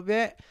cried a little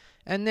bit.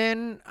 And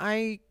then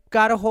I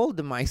got a hold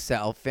of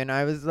myself. And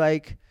I was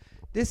like,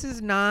 this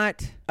is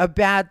not a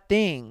bad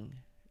thing.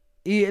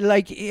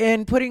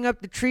 And putting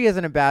up the tree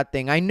isn't a bad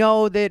thing. I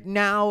know that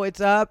now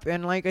it's up,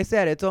 and like I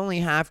said, it's only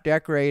half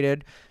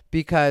decorated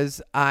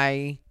because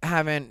I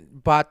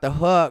haven't bought the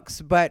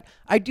hooks, but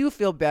I do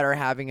feel better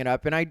having it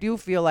up, and I do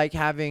feel like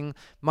having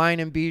mine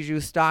and Bijou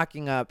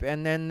stocking up.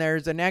 And then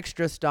there's an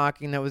extra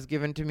stocking that was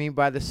given to me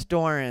by the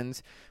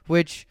Storins,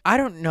 which I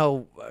don't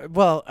know.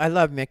 Well, I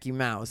love Mickey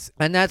Mouse,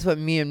 and that's what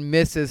me and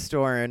Mrs.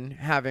 Storin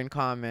have in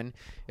common,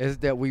 is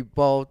that we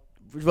both,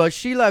 well,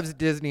 she loves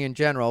Disney in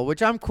general,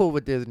 which I'm cool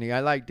with Disney. I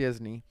like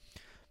Disney.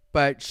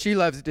 But she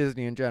loves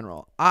Disney in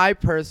general. I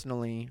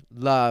personally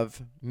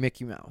love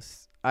Mickey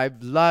Mouse.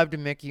 I've loved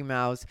Mickey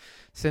Mouse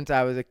since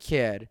I was a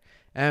kid.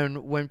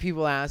 And when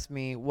people ask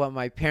me what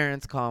my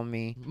parents call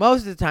me,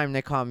 most of the time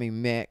they call me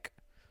Mick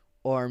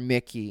or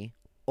Mickey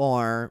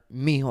or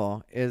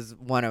Mijo is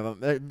one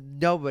of them.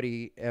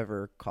 Nobody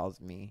ever calls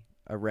me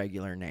a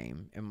regular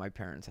name in my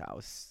parents'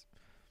 house.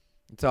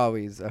 It's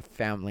always a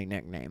family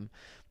nickname.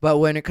 But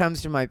when it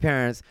comes to my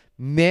parents,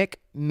 Mick,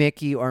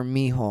 Mickey, or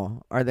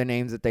Mijo are the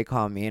names that they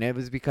call me. And it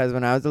was because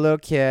when I was a little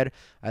kid,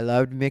 I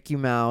loved Mickey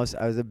Mouse.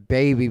 I was a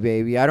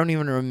baby. I don't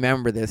even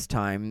remember this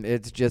time.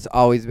 It's just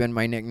always been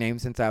my nickname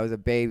since I was a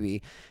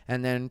baby.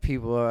 And then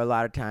people a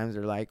lot of times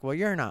are like, well,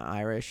 you're not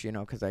Irish,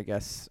 because I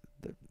guess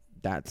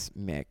that's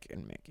Mick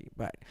and Mickey.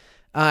 But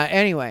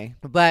anyway,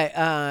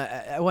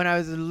 when I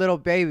was a little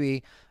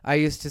baby, I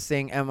used to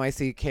sing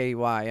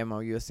M-I-C-K-Y,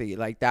 M-O-U-C.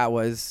 Like that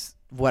was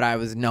what I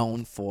was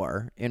known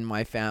for in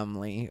my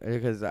family,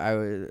 because I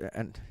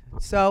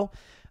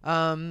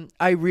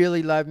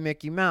really love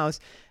Mickey Mouse.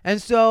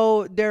 And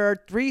so there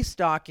are 3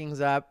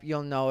 stockings up,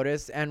 you'll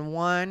notice, and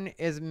one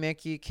is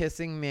Mickey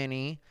kissing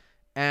Minnie,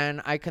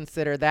 and I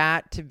consider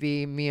that to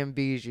be me and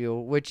Bijou,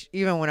 which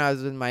even when I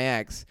was with my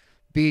ex,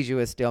 Bijou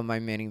is still my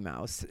Minnie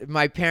Mouse.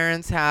 My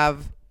parents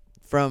have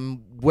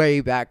from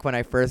way back when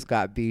I first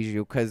got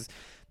Bijou, because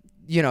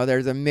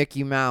there's a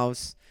Mickey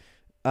Mouse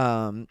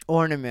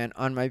ornament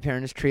on my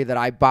parents' tree that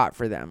I bought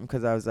for them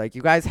because I was like,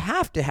 you guys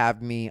have to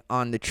have me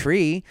on the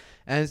tree.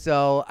 And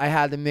so I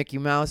had the Mickey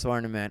Mouse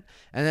ornament,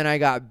 and then I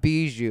got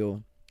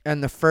Bijou.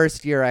 And the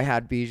first year I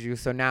had Bijou,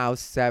 so now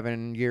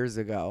 7 years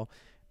ago,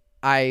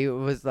 I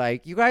was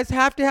like, you guys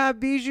have to have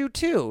Bijou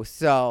too.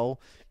 So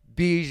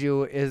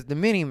Bijou is the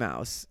Minnie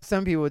Mouse.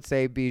 Some people would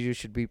say Bijou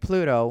should be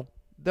Pluto.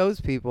 Those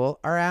people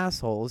are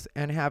assholes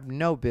and have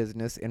no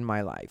business in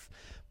my life.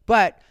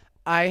 But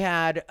I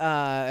had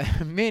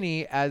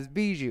Minnie as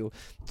Bijou.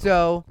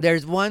 So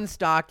there's one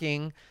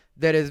stocking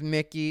that is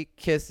Mickey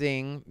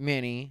kissing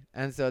Minnie.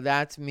 And so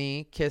that's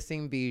me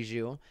kissing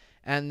Bijou.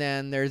 And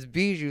then there's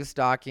Bijou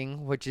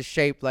stocking, which is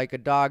shaped like a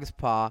dog's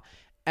paw.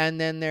 And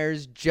then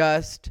there's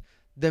just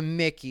the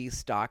Mickey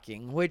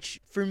stocking,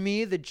 which for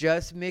me, the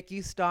just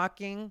Mickey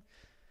stocking,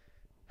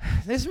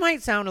 this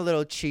might sound a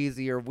little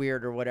cheesy or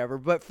weird or whatever,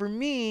 but for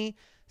me,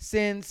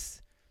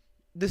 since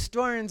the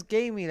Storins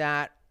gave me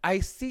that, I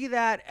see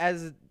that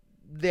as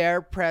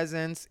their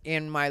presence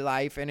in my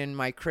life and in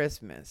my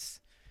Christmas.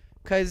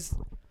 Because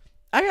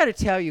I got to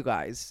tell you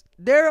guys,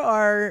 there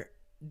are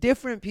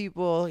different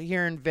people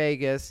here in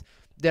Vegas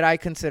that I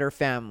consider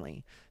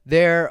family.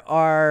 There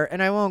are,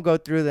 and I won't go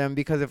through them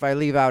because if I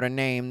leave out a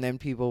name, then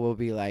people will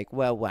be like,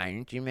 well, why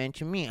didn't you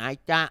mention me? I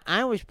thought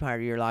I was part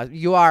of your loss.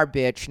 You are,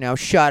 bitch. Now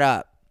shut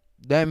up.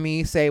 Let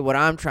me say what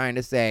I'm trying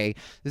to say.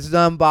 This is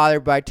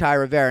Unbothered by Ty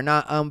Rivera,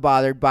 not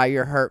unbothered by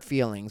your hurt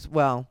feelings.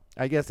 Well,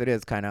 I guess it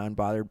is kind of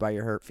unbothered by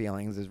your hurt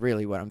feelings is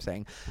really what I'm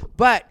saying.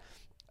 But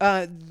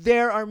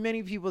there are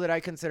many people that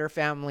I consider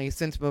family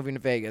since moving to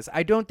Vegas.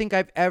 I don't think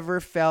I've ever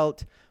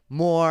felt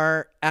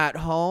more at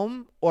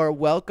home or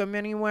welcome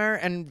anywhere.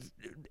 And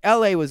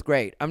LA was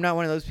great. I'm not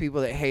one of those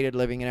people that hated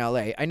living in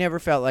LA. I never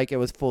felt like it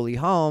was fully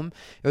home.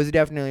 It was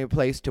definitely a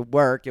place to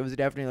work. It was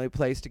definitely a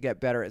place to get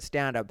better at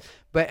stand-up.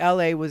 But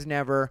LA was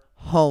never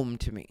home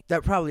to me.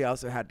 That probably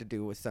also had to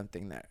do with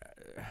something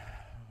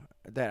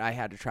that I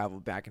had to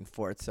travel back and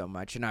forth so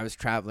much, and I was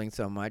traveling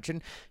so much.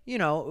 And,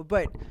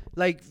 but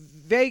like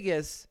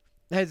Vegas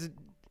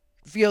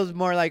feels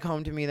more like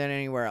home to me than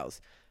anywhere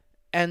else.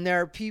 And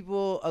there are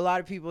a lot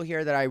of people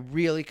here that I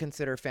really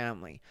consider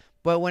family.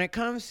 But when it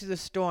comes to the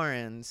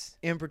Storins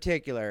in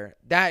particular,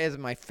 that is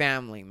my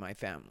family.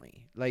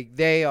 Like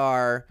they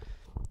are,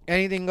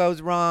 anything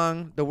goes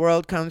wrong, the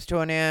world comes to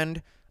an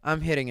end,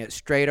 I'm hitting it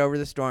straight over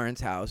the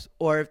Storins' house.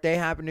 Or if they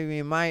happen to be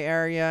in my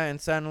area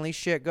and suddenly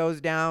shit goes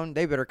down,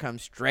 they better come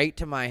straight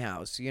to my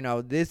house.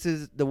 This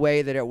is the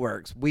way that it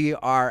works. We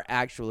are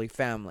actually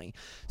family.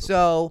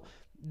 So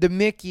the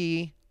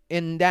Mickey,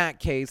 in that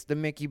case, the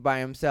Mickey by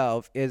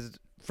himself is,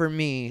 for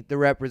me, the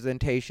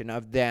representation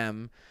of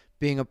them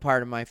being a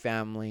part of my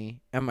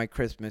family and my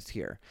Christmas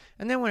here.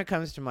 And then when it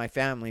comes to my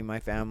family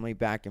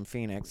back in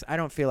Phoenix, I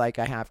don't feel like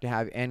I have to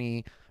have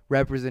any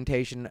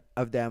representation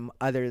of them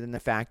other than the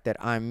fact that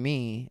I'm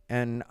me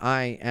and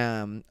I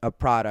am a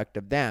product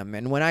of them.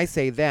 And when I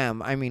say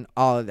them, I mean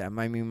all of them.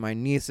 I mean my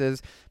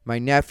nieces, my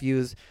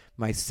nephews,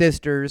 my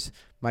sisters,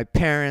 my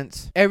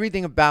parents.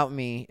 Everything about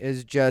me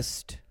is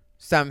just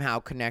somehow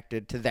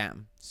connected to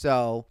them.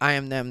 So I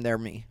am them, they're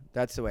me.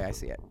 That's the way I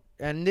see it.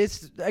 And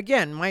this,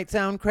 again, might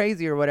sound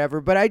crazy or whatever,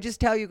 but I just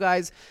tell you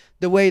guys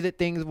the way that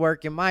things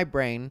work in my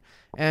brain.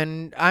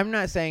 And I'm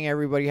not saying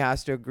everybody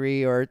has to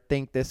agree or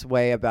think this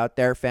way about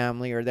their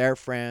family or their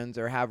friends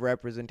or have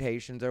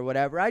representations or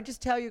whatever. I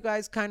just tell you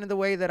guys kind of the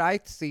way that I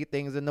see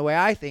things and the way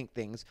I think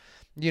things,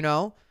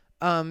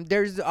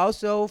 There's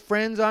also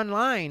friends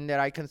online that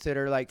I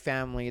consider like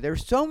family.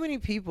 There's so many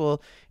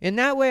people. In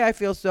that way, I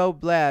feel so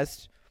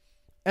blessed.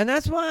 And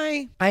that's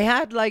why I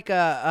had like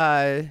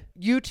a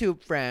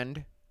YouTube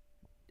friend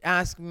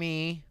ask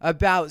me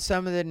about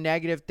some of the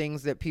negative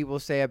things that people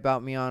say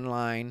about me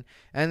online,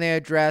 and they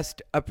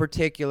addressed a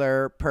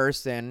particular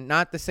person,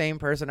 not the same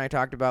person I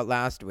talked about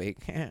last week.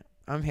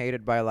 I'm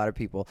hated by a lot of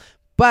people,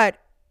 but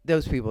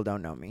those people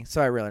don't know me,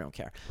 so I really don't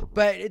care.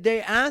 But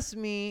they asked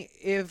me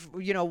if,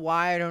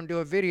 why I don't do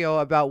a video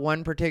about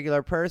one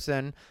particular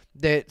person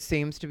that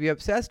seems to be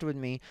obsessed with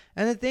me.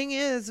 And the thing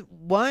is,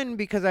 one,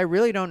 because I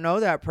really don't know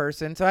that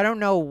person, so I don't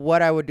know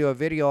what I would do a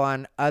video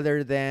on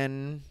other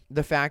than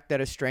the fact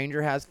that a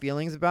stranger has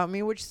feelings about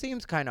me, which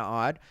seems kind of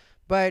odd.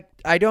 But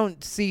I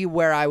don't see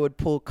where I would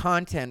pull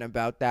content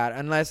about that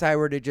unless I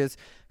were to just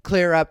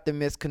clear up the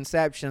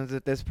misconceptions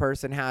that this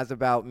person has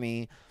about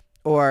me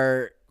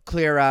or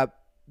clear up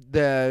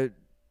the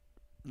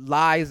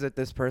lies that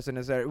this person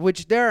has said,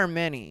 which there are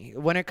many.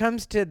 When it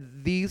comes to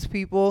these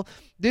people,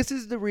 this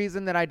is the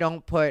reason that I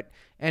don't put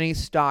any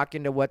stock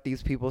into what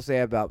these people say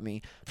about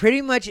me.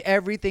 Pretty much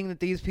everything that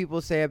these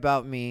people say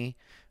about me,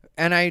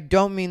 and I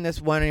don't mean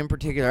this one in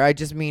particular, I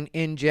just mean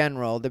in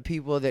general, the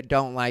people that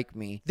don't like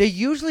me, they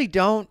usually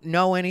don't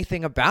know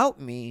anything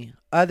about me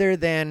other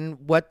than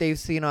what they've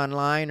seen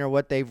online or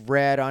what they've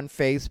read on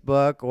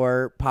Facebook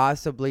or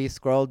possibly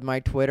scrolled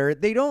my Twitter.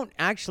 They don't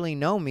actually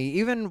know me.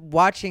 Even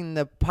watching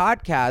the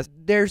podcast,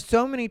 there's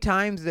so many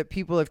times that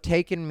people have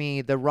taken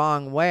me the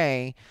wrong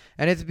way,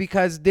 and it's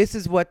because this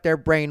is what their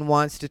brain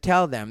wants to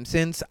tell them.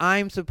 Since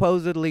I'm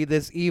supposedly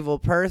this evil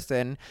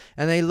person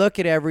and they look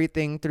at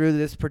everything through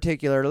this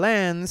particular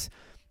lens,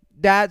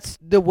 that's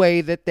the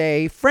way that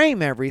they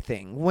frame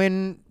everything,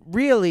 when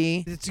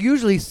really it's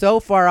usually so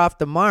far off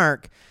the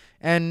mark.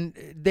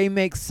 And they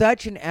make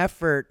such an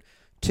effort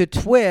to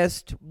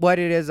twist what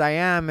it is I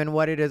am and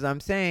what it is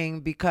I'm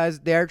saying because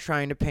they're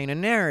trying to paint a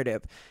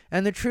narrative.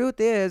 And the truth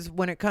is,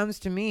 when it comes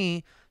to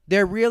me,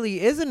 there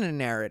really isn't a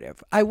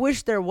narrative. I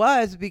wish there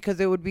was, because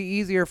it would be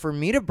easier for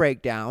me to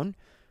break down,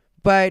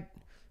 but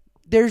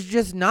there's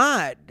just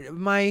not.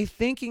 My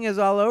thinking is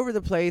all over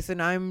the place, and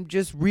I'm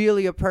just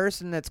really a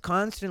person that's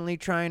constantly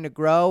trying to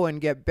grow and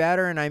get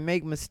better, and I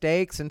make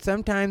mistakes, and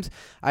sometimes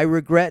I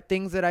regret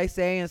things that I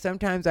say, and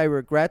sometimes I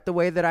regret the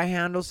way that I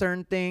handle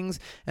certain things,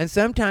 and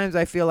sometimes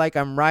I feel like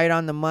I'm right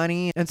on the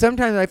money, and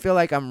sometimes I feel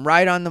like I'm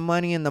right on the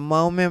money in the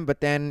moment, but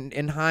then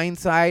in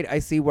hindsight, I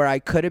see where I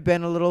could have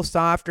been a little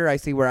softer, I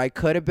see where I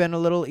could have been a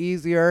little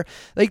easier.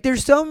 Like,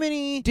 there's so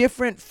many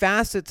different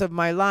facets of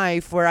my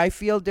life where I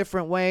feel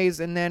different ways,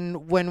 and then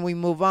when we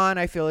move on,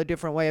 I feel a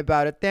different way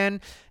about it then.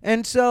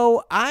 And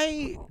so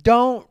I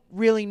don't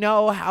really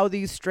know how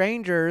these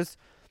strangers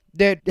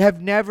that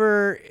have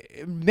never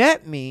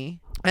met me,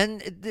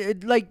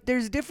 and like,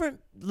 there's different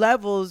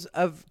levels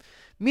of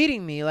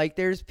meeting me. Like,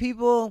 there's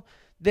people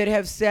that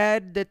have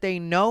said that they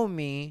know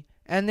me,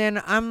 and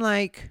then I'm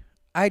like,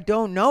 I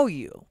don't know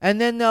you. And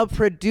then they'll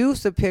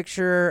produce a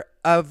picture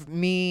of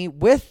me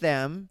with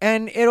them,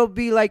 and it'll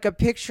be like a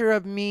picture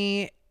of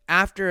me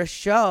after a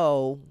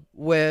show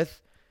with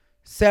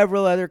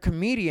several other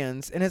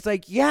comedians, and it's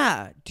like,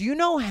 yeah, do you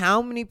know how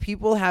many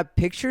people have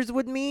pictures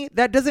with me?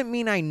 That doesn't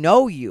mean I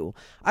know you.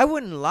 I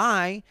wouldn't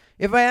lie.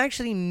 If I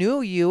actually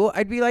knew you,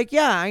 I'd be like,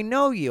 yeah, I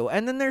know you.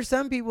 And then there's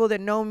some people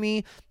that know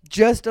me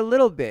just a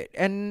little bit,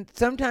 and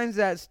sometimes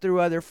that's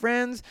through other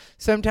friends,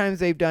 sometimes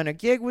they've done a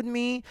gig with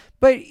me.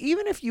 But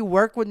even if you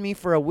work with me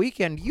for a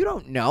weekend, you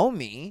don't know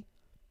me.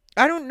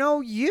 I don't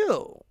know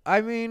you.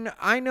 I mean,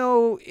 I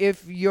know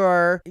if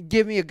you're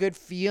give me a good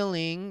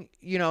feeling,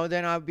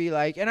 then I'll be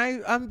like, and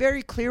I'm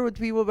very clear with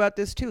people about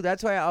this too.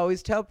 That's why I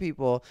always tell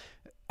people,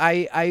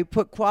 I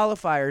put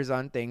qualifiers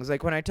on things.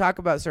 Like, when I talk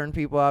about certain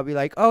people, I'll be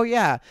like, oh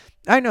yeah,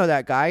 I know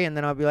that guy. And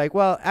then I'll be like,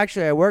 well,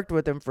 actually I worked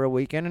with him for a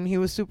weekend and he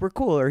was super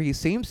cool, or he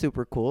seemed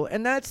super cool.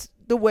 And that's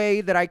the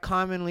way that I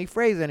commonly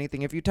phrase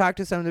anything. If you talk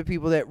to some of the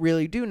people that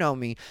really do know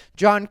me,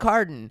 John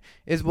Carden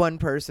is one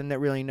person that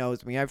really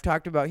knows me. I've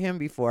talked about him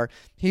before.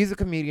 He's a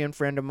comedian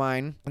friend of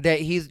mine that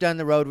he's done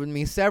the road with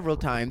me several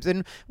times,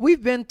 and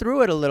we've been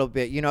through it a little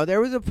bit.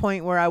 There was a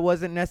point where I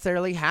wasn't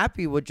necessarily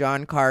happy with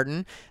John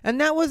Carden,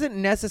 and that wasn't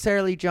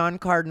necessarily John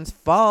Carden's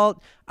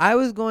fault. I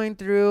was going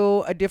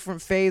through a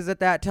different phase at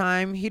that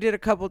time. He did a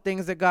couple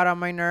things that got on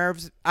my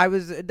nerves.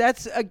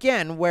 That's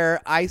again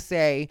where I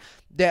say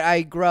that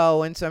I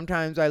grow, and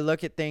sometimes I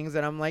look at things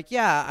and I'm like,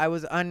 yeah, I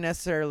was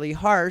unnecessarily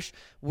harsh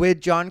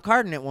with John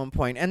Carden at one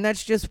point, and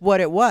that's just what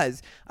it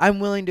was. I'm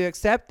willing to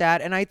accept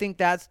that, and I think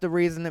that's the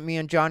reason that me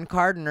and John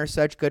Carden are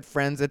such good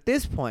friends at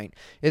this point,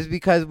 is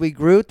because we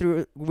grew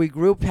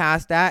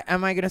past that.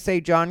 Am I going to say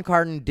John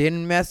Carden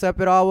didn't mess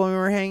up at all when we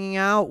were hanging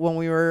out, when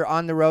we were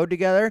on the road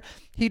together?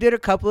 He did a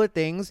couple of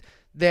things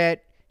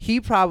that he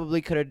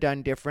probably could have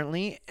done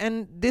differently,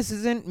 and this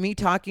isn't me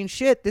talking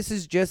shit. This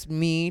is just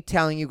me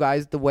telling you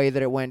guys the way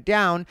that it went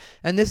down,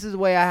 and this is the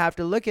way I have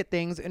to look at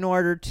things in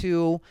order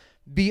to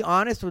be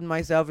honest with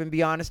myself and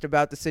be honest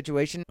about the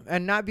situation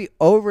and not be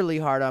overly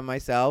hard on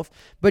myself,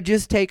 but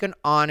just take an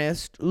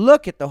honest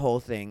look at the whole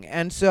thing.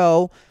 And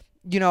so,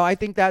 I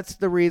think that's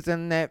the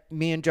reason that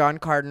me and John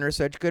Carden are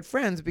such good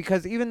friends,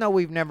 because even though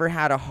we've never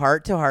had a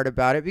heart-to-heart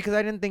about it, because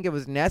I didn't think it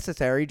was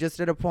necessary, just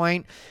at a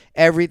point,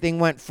 everything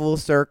went full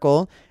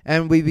circle,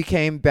 and we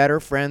became better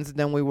friends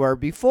than we were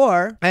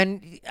before.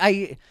 And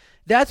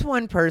that's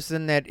one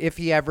person that if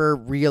he ever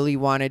really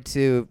wanted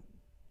to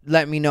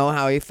let me know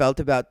how he felt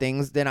about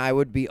things, then I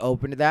would be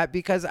open to that,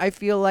 because I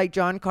feel like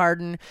John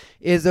Carden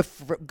is a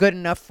good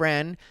enough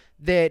friend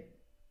that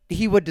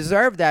he would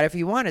deserve that if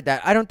he wanted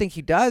that. I don't think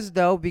he does,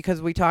 though,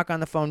 because we talk on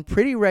the phone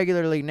pretty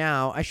regularly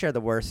now. I share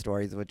the worst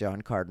stories with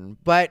John Carden,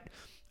 but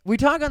we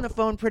talk on the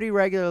phone pretty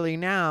regularly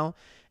now,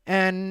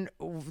 and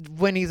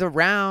when he's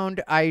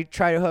around, I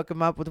try to hook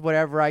him up with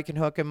whatever I can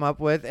hook him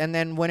up with, and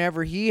then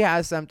whenever he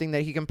has something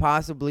that he can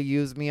possibly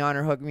use me on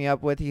or hook me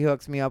up with, he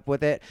hooks me up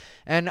with it,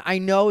 and I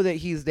know that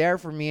he's there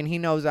for me, and he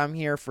knows I'm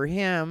here for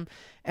him.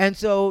 And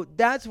so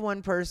that's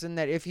one person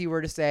that if he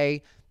were to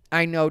say,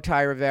 I know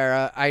Ty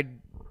Rivera,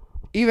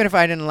 even if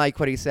I didn't like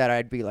what he said,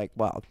 I'd be like,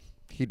 well,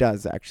 he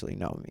does actually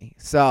know me.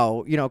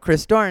 So,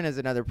 Chris Doran is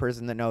another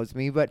person that knows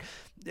me. But,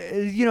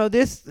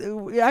 this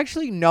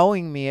actually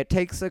knowing me, it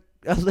takes a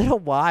little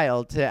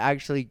while to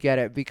actually get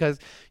it, because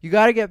you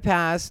got to get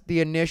past the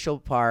initial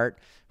part,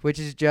 which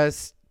is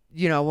just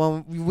you know,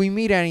 when we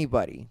meet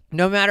anybody,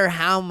 no matter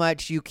how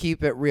much you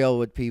keep it real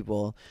with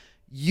people,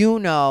 you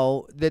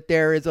know that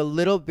there is a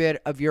little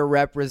bit of your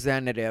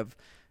representative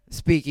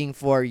speaking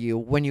for you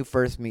when you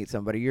first meet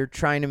somebody. You're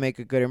trying to make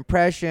a good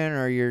impression,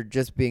 or you're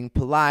just being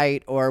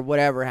polite, or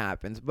whatever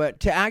happens. But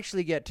to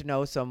actually get to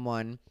know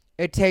someone,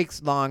 it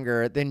takes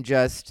longer than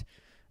just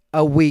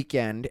a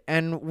weekend.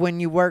 And when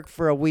you work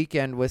for a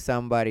weekend with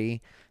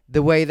somebody,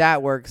 the way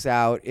that works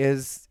out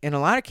is, in a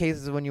lot of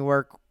cases, when you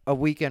work a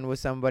weekend with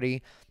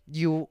somebody,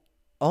 you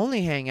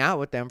only hang out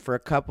with them for a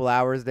couple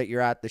hours that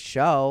you're at the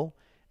show,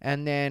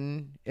 and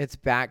then it's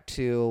back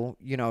to,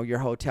 you know, your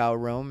hotel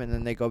room, and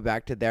then they go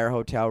back to their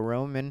hotel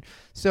room. And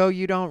so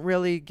you don't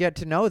really get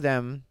to know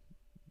them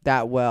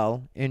that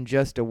well in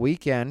just a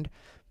weekend.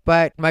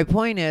 But my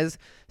point is,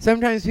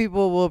 sometimes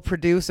people will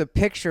produce a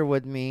picture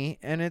with me,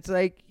 and it's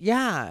like,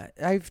 yeah,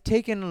 I've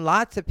taken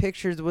lots of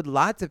pictures with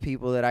lots of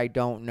people that I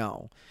don't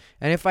know.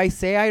 And if I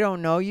say I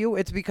don't know you,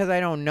 it's because I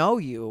don't know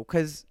you.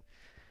 Because,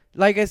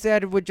 like I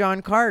said with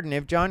John Carden,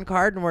 if John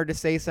Carden were to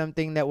say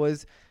something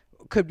that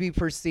could be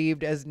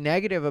perceived as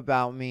negative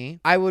about me,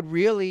 I would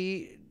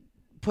really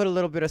put a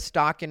little bit of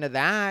stock into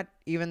that,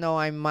 even though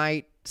I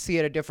might see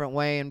it a different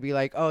way and be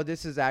like, oh,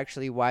 this is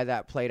actually why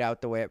that played out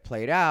the way it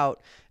played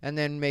out, and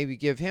then maybe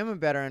give him a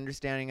better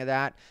understanding of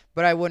that.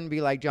 But I wouldn't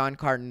be like, John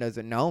Carden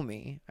doesn't know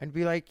me. I'd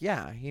be like,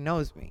 yeah, he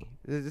knows me.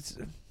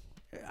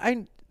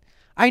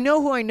 I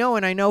know who I know,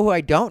 and I know who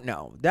I don't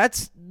know.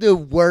 That's the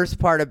worst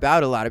part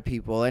about a lot of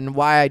people, and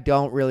why I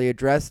don't really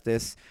address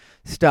this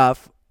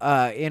stuff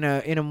in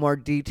a more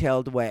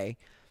detailed way.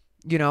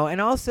 You know, and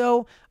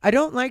also, I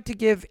don't like to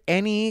give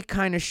any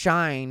kind of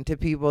shine to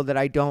people that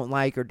I don't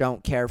like or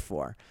don't care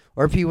for,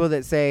 or people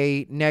that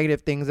say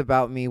negative things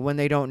about me when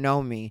they don't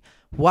know me.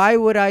 Why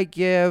would I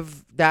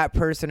give that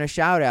person a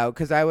shout out?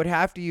 Because I would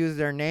have to use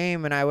their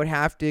name, and I would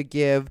have to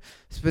give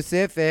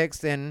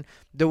specifics. And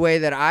the way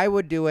that I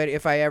would do it,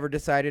 if I ever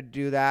decided to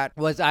do that,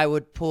 was I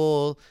would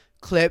pull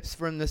clips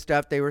from the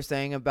stuff they were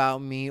saying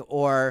about me,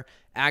 or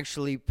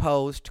actually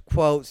post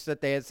quotes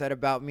that they had said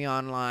about me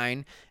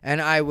online,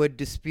 and I would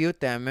dispute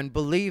them. And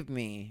believe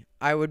me,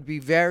 I would be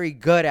very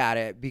good at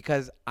it,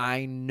 because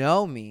I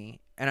know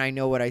me and I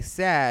know what I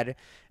said,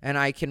 and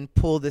I can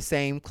pull the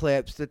same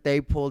clips that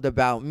they pulled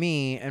about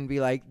me and be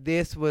like,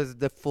 this was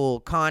the full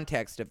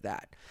context of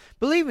that.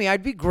 Believe me,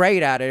 I'd be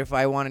great at it if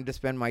I wanted to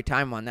spend my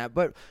time on that.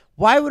 But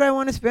why would I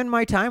want to spend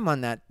my time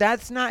on that?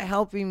 That's not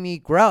helping me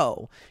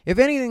grow. If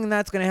anything,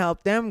 that's going to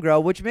help them grow,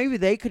 which maybe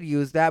they could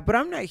use that, but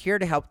I'm not here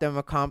to help them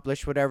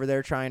accomplish whatever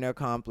they're trying to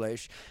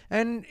accomplish.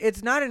 And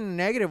it's not in a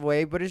negative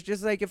way, but it's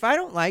just like, if I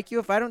don't like you,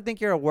 if I don't think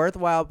you're a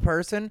worthwhile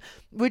person,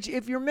 which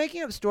if you're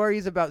making up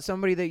stories about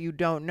somebody that you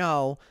don't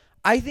know,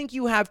 I think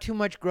you have too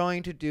much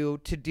growing to do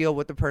to deal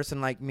with a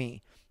person like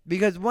me.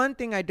 Because one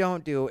thing I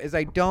don't do is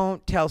I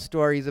don't tell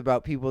stories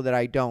about people that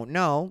I don't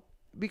know,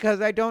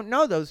 because I don't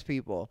know those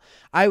people.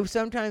 I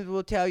sometimes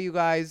will tell you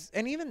guys,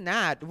 and even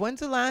that, when's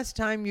the last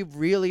time you've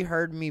really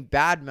heard me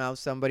badmouth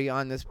somebody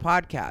on this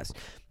podcast?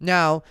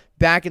 Now,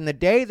 back in the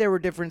day, there were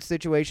different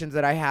situations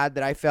that I had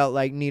that I felt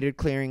like needed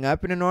clearing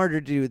up, and in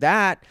order to do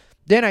that,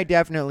 then I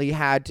definitely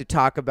had to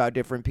talk about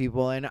different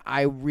people, and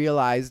I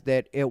realized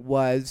that it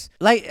was,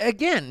 like,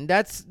 again,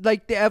 that's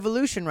like the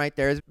evolution right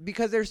there, is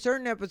because there's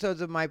certain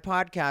episodes of my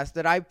podcast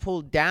that I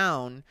pulled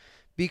down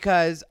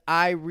because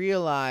I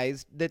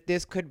realized that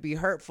this could be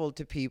hurtful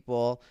to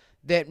people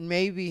that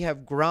maybe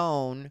have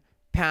grown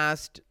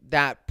past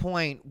that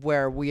point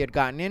where we had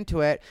gotten into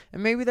it,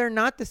 and maybe they're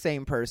not the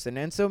same person,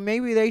 and so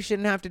maybe they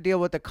shouldn't have to deal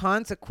with the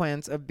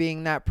consequence of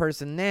being that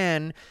person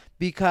then,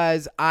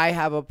 because I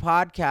have a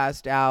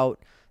podcast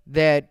out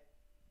that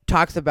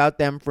talks about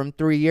them from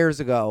 3 years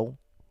ago,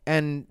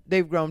 and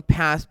they've grown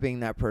past being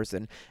that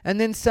person.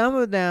 And then some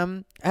of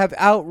them have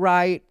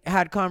outright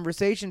had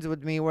conversations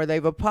with me where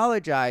they've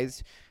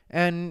apologized.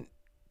 And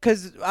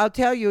because I'll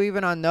tell you,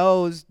 even on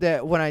those,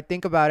 that when I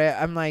think about it,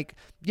 I'm like,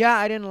 yeah,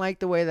 I didn't like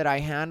the way that I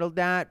handled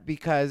that,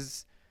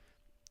 because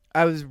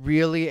I was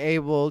really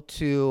able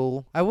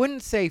to, I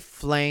wouldn't say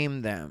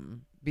flame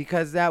them,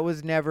 because that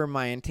was never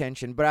my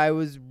intention, but I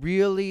was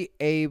really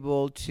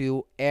able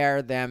to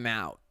air them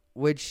out,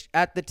 which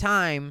at the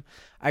time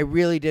I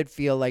really did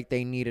feel like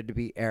they needed to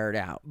be aired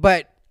out.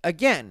 But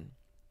again,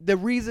 the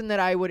reason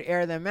that I would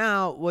air them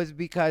out was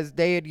because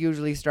they had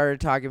usually started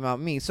talking about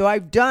me. So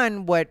I've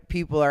done what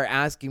people are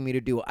asking me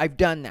to do. I've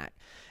done that.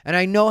 And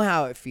I know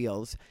how it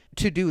feels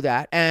to do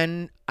that.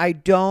 And I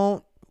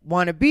don't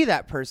want to be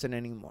that person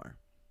anymore.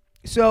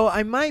 So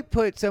I might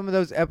put some of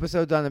those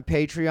episodes on the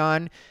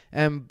Patreon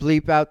and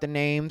bleep out the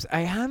names.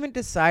 I haven't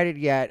decided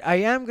yet. I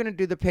am going to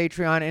do the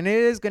Patreon, and it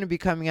is going to be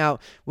coming out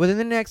within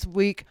the next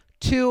week,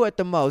 2 at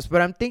the most,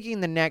 but I'm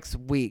thinking the next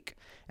week.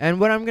 And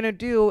what I'm going to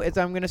do is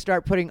I'm going to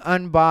start putting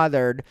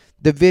Unbothered,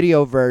 the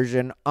video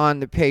version, on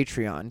the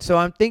Patreon. So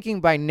I'm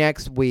thinking by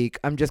next week,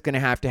 I'm just going to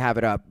have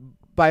it up.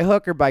 by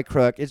hook or by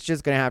crook, it's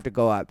just going to have to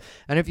go up.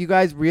 And if you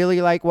guys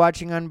really like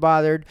watching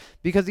Unbothered,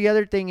 because the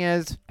other thing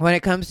is, when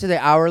it comes to the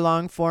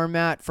hour-long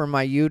format for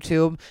my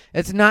YouTube,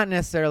 it's not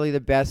necessarily the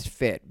best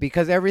fit,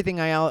 because everything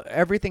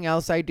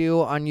else I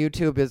do on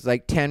YouTube is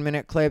like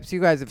 10-minute clips. You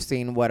guys have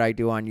seen what I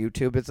do on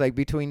YouTube. It's like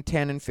between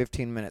 10 and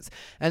 15 minutes.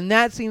 And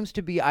that seems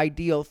to be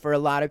ideal for a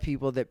lot of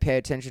people that pay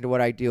attention to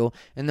what I do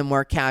in the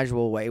more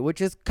casual way,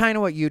 which is kind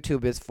of what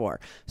YouTube is for.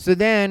 So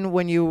then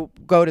when you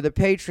go to the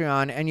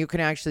Patreon and you can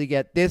actually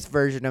get this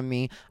version of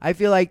me, I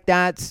feel like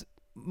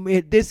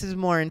this is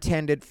more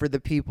intended for the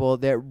people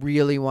that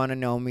really want to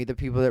know me, the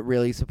people that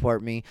really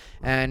support me.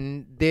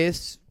 And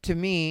this, to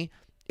me,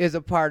 is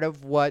a part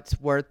of what's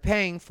worth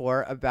paying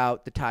for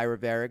about the Ty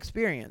Rivera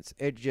experience.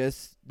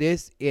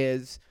 This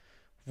is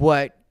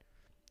what,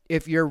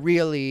 if you're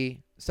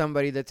really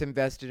somebody that's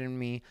invested in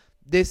me,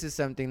 this is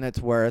something that's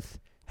worth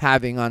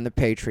having on the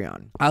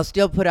Patreon. I'll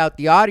still put out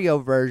the audio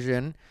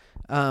version,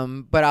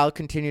 but I'll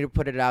continue to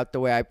put it out the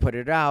way I put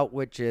it out,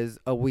 which is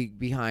a week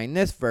behind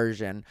this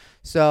version.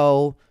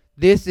 So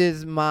this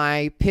is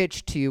my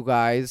pitch to you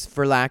guys,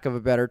 for lack of a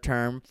better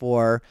term,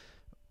 for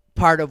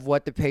part of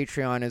what the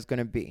Patreon is going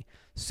to be.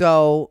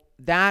 So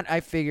that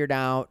I figured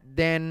out.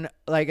 Then,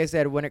 like I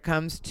said, when it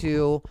comes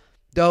to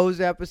those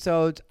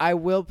episodes, I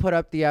will put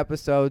up the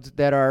episodes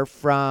that are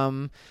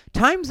from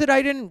times that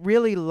I didn't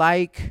really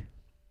like.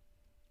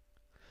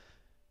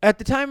 At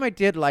the time, I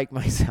did like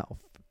myself.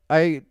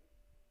 I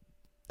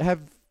have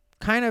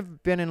kind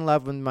of been in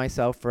love with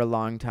myself for a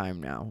long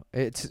time now.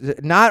 It's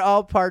not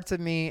all parts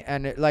of me,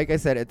 and like I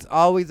said, it's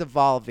always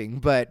evolving,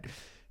 but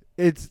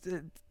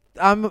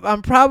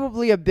I'm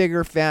probably a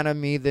bigger fan of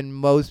me than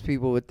most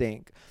people would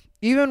think.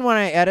 Even when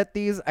I edit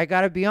these, I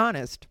gotta be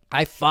honest,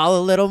 I fall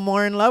a little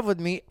more in love with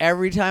me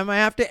every time I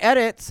have to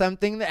edit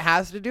something that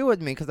has to do with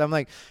me, because I'm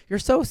like, you're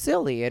so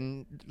silly,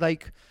 and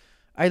like,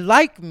 I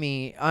like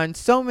me on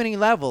so many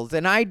levels,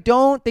 and I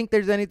don't think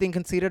there's anything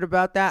conceited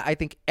about that. I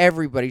think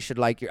everybody should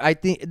like you. I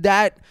think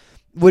that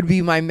would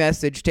be my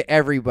message to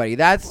everybody.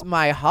 That's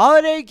my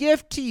holiday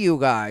gift to you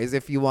guys,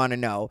 if you want to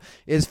know,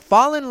 is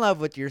fall in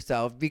love with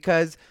yourself,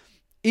 because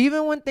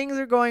even when things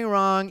are going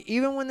wrong,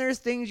 even when there's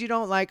things you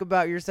don't like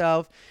about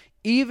yourself,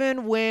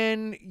 even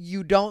when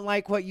you don't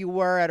like what you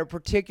were at a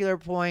particular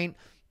point,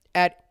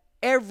 at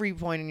every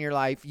point in your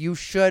life, you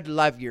should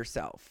love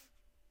yourself.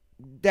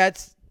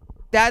 That's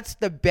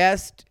the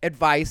best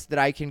advice that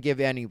I can give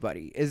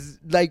anybody, is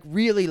like,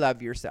 really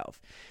love yourself.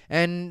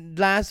 And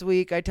last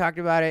week I talked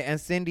about it, and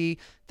Cindy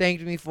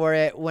thanked me for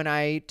it when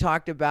I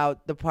talked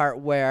about the part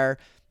where,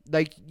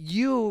 like,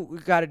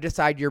 you got to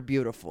decide you're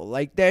beautiful.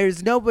 Like,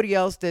 there's nobody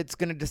else that's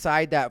going to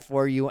decide that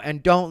for you,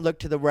 and don't look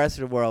to the rest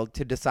of the world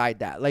to decide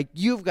that. Like,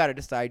 you've got to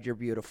decide you're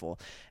beautiful.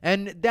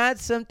 And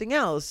that's something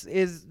else,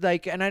 is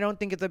like, and I don't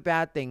think it's a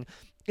bad thing,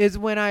 is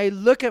when I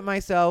look at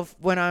myself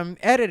when I'm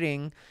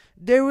editing,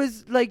 there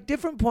was like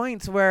different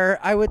points where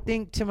I would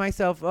think to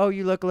myself, oh,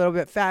 you look a little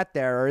bit fat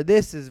there, or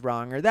this is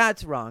wrong, or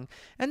that's wrong.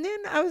 And then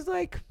I was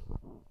like,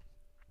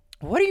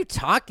 what are you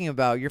talking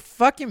about? You're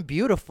fucking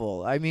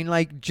beautiful. I mean,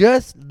 like,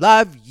 just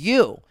love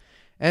you.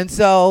 And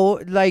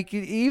so, like,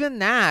 even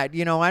that,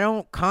 you know, I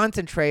don't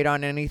concentrate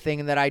on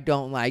anything that I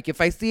don't like.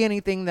 If I see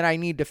anything that I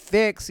need to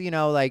fix, you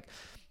know, like,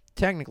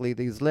 technically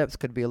these lips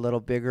could be a little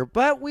bigger,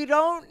 but we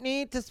don't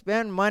need to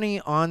spend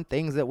money on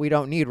things that we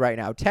don't need right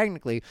now.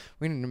 Technically,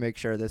 we need to make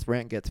sure this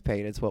rent gets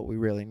paid. It's what we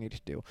really need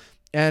to do.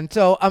 And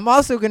so I'm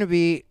also going to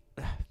be...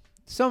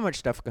 so much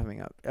stuff coming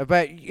up,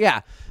 but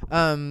yeah,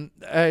 my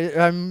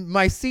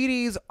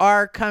CDs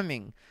are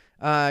coming.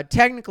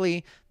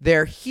 Technically,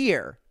 they're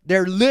here.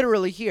 They're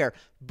literally here,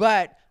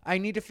 but I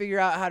need to figure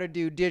out how to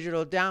do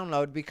digital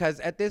download, because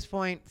at this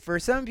point, for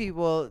some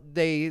people,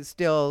 they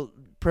still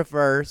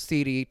prefer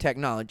CD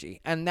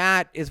technology, and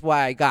that is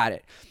why I got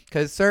it,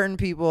 because certain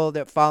people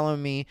that follow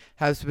me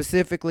have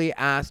specifically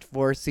asked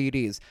for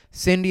CDs.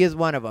 Cindy is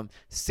one of them.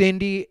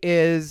 Cindy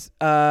is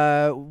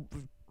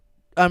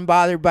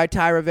Unbothered by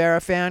Ty Rivera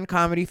fan,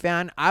 comedy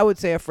fan. I would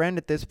say a friend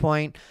at this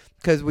point,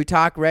 because we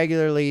talk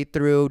regularly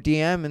through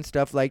DM and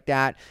stuff like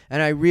that,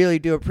 and I really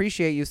do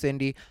appreciate you,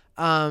 Cindy.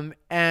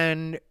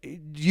 And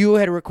you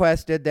had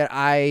requested that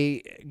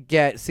I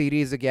get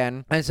CDs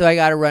again, and so I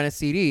got a run of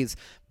CDs.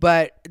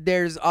 But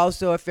there's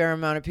also a fair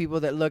amount of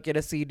people that look at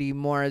a CD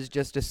more as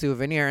just a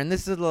souvenir, and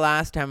this is the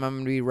last time I'm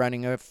going to be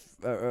running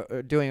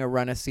doing a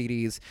run of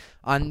CDs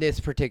on this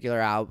particular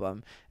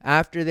album.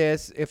 After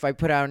this, if I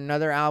put out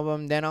another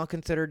album, then I'll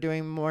consider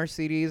doing more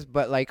CDs.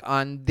 But like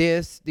on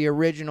this, the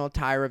original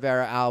Ty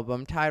Rivera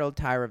album, titled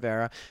Ty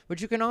Rivera,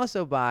 which you can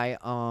also buy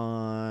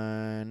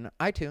on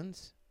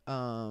iTunes.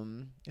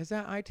 Is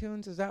that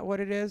iTunes? Is that what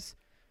it is?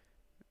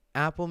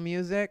 Apple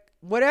Music?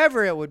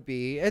 Whatever it would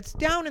be. It's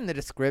down in the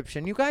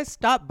description. You guys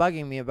stop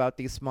bugging me about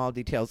these small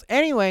details.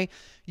 Anyway,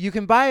 you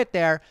can buy it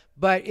there,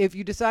 but if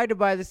you decide to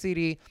buy the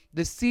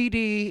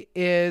CD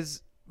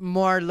is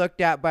more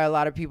looked at by a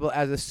lot of people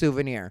as a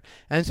souvenir.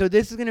 And so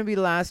this is going to be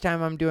the last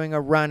time I'm doing a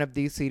run of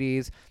these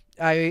CDs.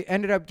 I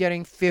ended up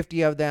getting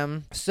 50 of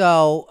them.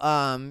 So,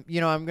 I'm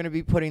going to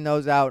be putting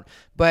those out.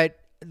 But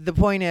the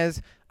point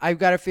is, I've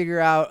got to figure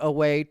out a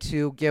way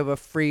to give a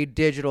free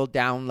digital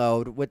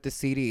download with the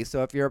CD.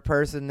 So if you're a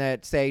person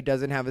that, say,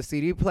 doesn't have a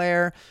CD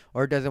player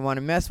or doesn't want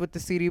to mess with the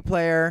CD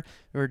player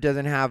or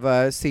doesn't have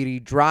a CD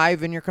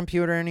drive in your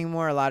computer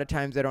anymore, a lot of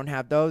times they don't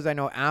have those. I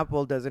know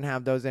Apple doesn't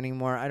have those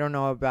anymore. I don't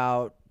know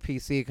about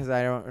PC because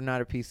I'm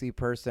not a PC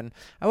person.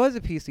 I was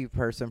a PC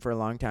person for a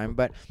long time,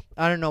 but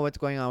I don't know what's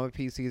going on with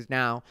PCs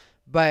now.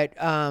 But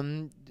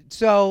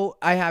so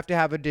I have to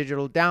have a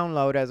digital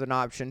download as an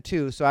option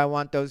too. So I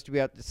want those to be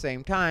at the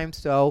same time.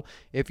 So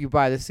if you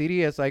buy the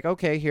CD, it's like,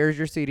 okay, here's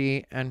your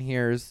CD and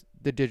here's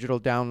the digital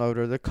download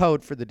or the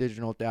code for the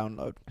digital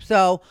download.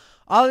 So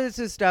all this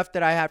is stuff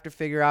that I have to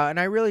figure out, and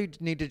I really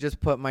need to just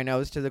put my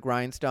nose to the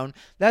grindstone.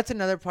 That's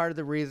another part of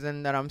the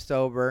reason that I'm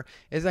sober,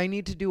 is I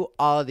need to do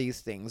all of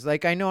these things.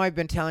 Like, I know I've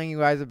been telling you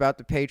guys about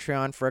the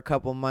Patreon for a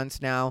couple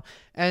months now,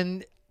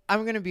 and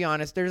I'm going to be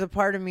honest, there's a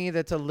part of me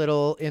that's a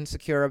little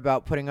insecure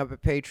about putting up a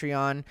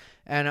Patreon,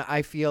 and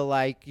I feel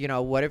like,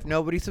 what if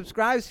nobody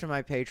subscribes to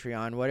my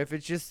Patreon? What if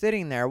it's just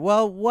sitting there?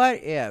 Well, what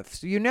if?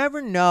 So you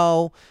never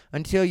know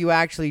until you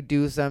actually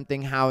do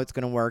something how it's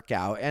going to work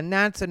out. And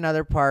that's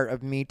another part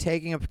of me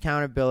taking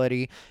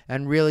accountability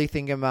and really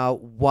thinking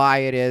about why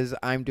it is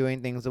I'm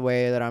doing things the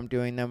way that I'm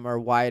doing them, or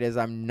why it is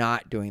I'm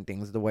not doing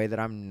things the way that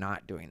I'm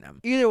not doing them.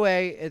 Either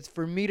way, it's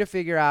for me to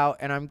figure out,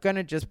 and I'm going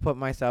to just put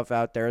myself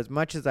out there as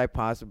much as I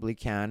possibly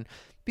can,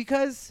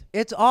 because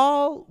it's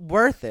all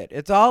worth it.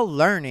 It's all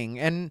learning.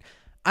 And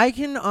I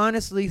can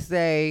honestly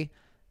say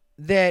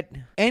that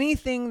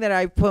anything that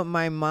I put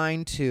my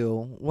mind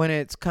to when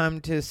it's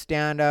come to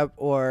stand up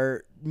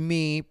or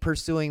me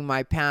pursuing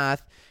my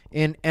path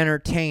in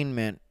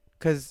entertainment,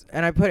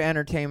 and I put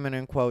entertainment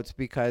in quotes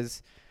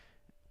because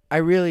I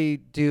really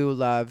do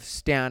love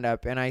stand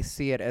up and I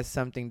see it as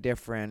something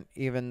different,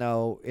 even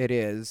though it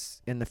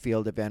is in the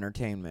field of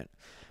entertainment.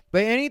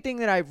 But anything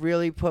that I've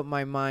really put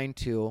my mind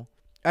to,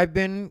 I've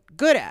been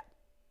good at.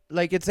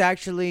 Like, it's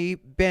actually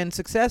been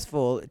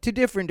successful to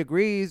different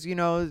degrees. This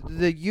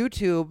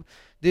YouTube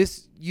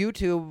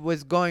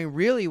was going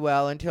really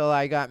well until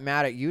I got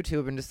mad at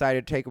YouTube and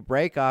decided to take a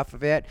break off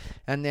of it.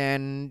 And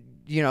then,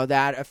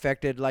 that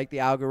affected like the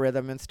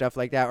algorithm and stuff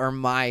like that, or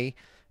my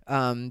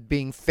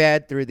being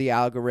fed through the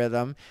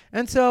algorithm.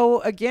 And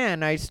so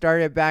again, I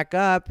started back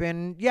up,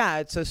 and yeah,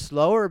 it's a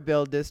slower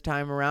build this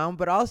time around,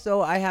 but also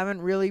I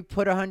haven't really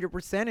put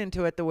 100%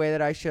 into it the way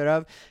that I should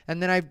have.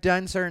 And then I've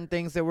done certain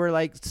things that were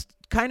like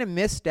kind of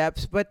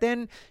missteps, but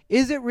then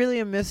is it really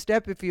a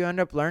misstep if you end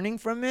up learning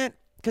from it?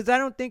 Because I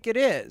don't think it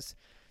is.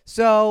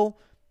 So,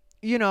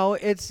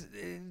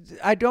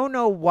 I don't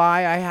know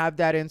why I have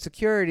that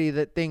insecurity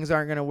that things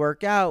aren't going to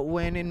work out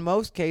when in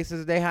most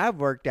cases they have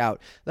worked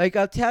out. Like,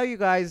 I'll tell you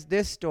guys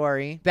this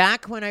story.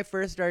 Back when I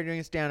first started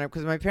doing stand-up,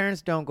 because my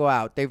parents don't go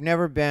out. They've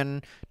never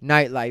been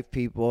nightlife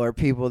people or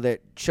people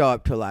that show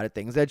up to a lot of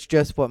things. That's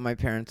just what my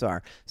parents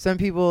are. Some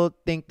people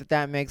think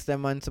that makes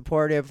them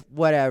unsupportive.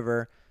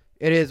 Whatever.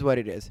 It is what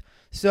it is.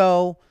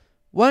 So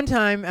one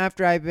time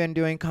after I've been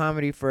doing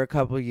comedy for a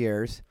couple of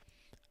years,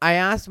 I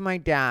asked my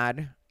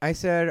dad, I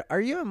said,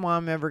 are you and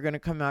Mom ever going to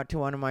come out to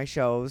one of my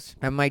shows?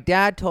 And my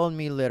dad told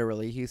me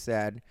literally, he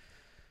said,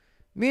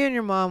 me and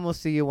your mom will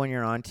see you when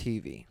you're on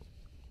TV.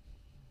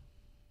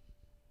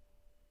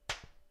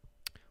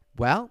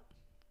 Well,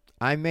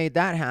 I made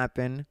that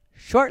happen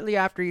shortly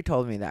after he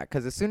told me that.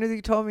 Because as soon as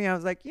he told me, I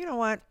was like, you know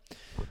what?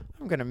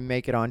 I'm going to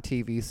make it on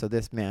TV so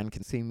this man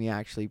can see me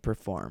actually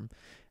perform.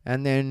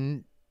 And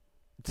then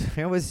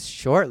it was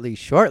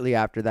shortly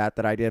after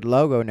that I did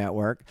Logo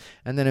Network.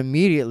 And then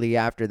immediately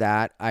after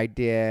that, I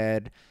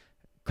did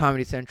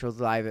Comedy Central's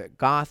Live at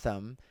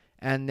Gotham.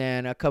 And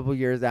then a couple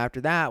years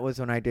after that was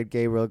when I did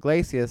Gabriel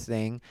Iglesias'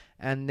 thing.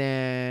 And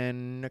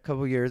then a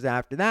couple years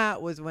after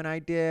that was when I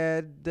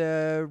did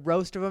the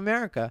Roast of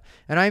America.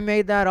 And I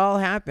made that all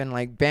happen,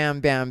 like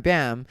bam, bam,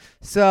 bam.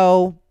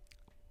 So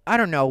I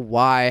don't know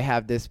why I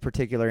have this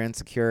particular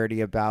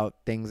insecurity about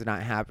things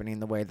not happening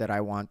the way that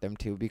I want them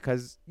to,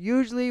 because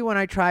usually when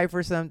I try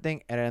for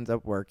something, it ends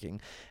up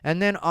working.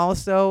 And then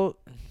also,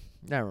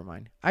 never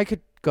mind. I could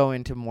go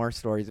into more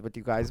stories with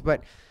you guys,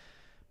 but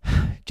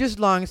just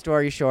long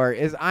story short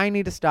is I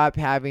need to stop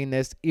having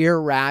this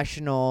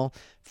irrational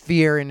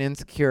fear and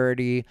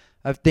insecurity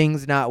of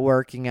things not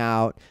working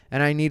out,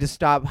 and I need to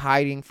stop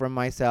hiding from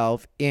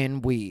myself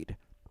in weed.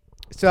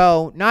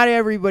 So not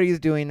everybody's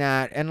doing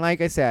that. And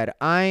like I said,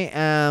 I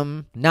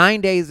am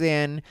 9 days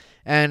in,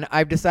 and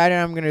I've decided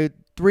I'm going to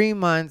 3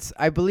 months.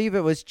 I believe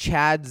it was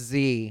Chad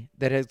Z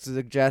that has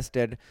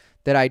suggested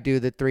that I do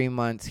the 3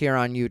 months here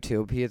on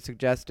YouTube. He had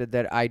suggested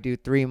that I do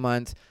 3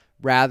 months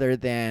rather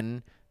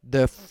than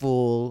the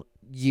full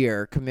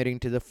year. Committing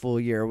to the full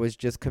year was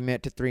just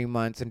commit to 3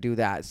 months and do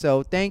that.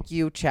 So thank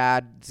you,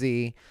 Chad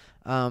Z.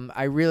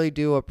 I really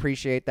do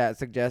appreciate that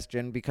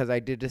suggestion because I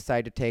did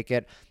decide to take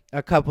it.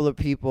 A couple of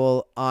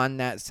people on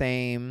that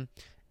same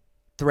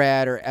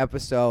thread or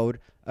episode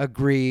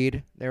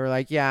agreed. They were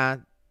like, yeah,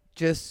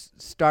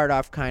 just start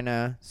off kind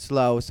of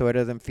slow so it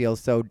doesn't feel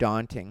so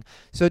daunting.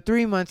 So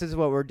 3 months is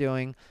what we're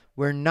doing.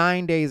 We're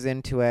 9 days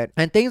into it,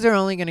 and things are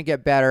only going to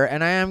get better,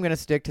 and I am going to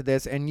stick to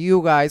this, and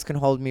you guys can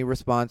hold me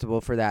responsible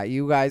for that.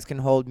 You guys can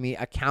hold me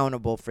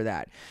accountable for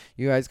that.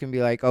 You guys can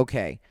be like,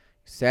 okay, you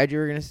said you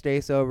were going to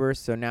stay sober,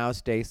 so now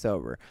stay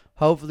sober.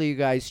 Hopefully you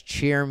guys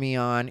cheer me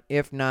on.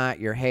 If not,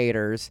 you're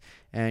haters,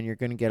 and you're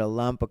going to get a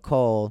lump of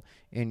coal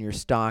in your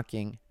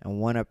stocking and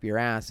one up your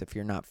ass if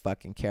you're not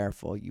fucking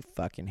careful, you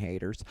fucking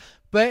haters.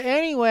 But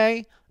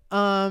anyway,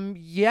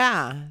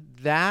 yeah,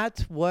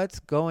 that's what's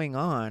going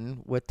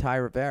on with Ty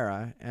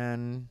Rivera,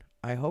 and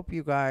I hope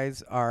you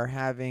guys are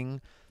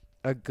having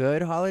a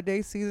good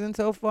holiday season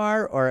so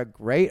far, or a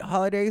great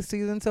holiday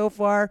season so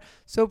far.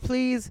 So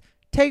please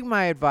take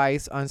my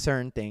advice on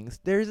certain things.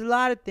 There's a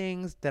lot of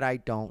things that I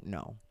don't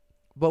know,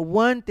 but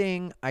one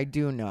thing I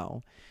do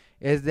know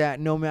is that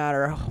no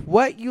matter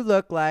what you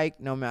look like,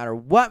 no matter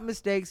what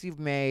mistakes you've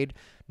made,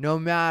 no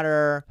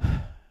matter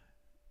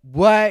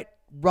what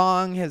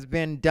wrong has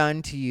been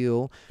done to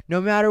you,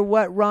 no matter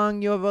what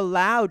wrong you have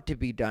allowed to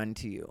be done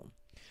to you,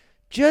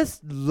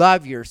 just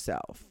love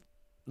yourself.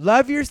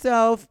 Love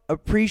yourself,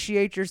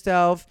 appreciate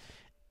yourself,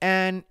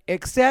 and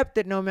accept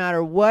that no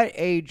matter what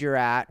age you're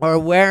at or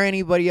where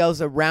anybody else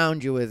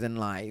around you is in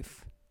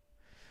life,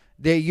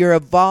 that you're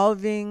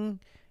evolving,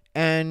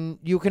 and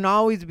you can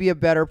always be a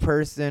better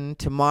person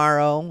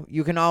tomorrow.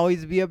 You can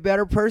always be a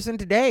better person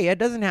today. It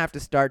doesn't have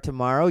to start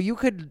tomorrow. You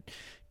could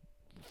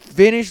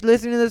finish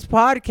listening to this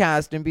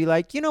podcast and be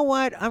like, you know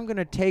what? I'm going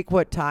to take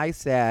what Ty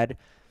said.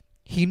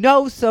 He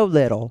knows so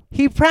little.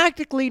 He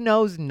practically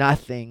knows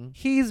nothing.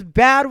 He's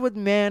bad with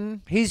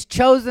men. He's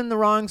chosen the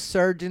wrong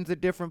surgeons at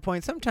different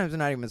points. Sometimes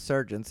not even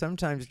surgeons.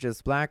 Sometimes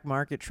just black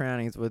market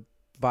trannies with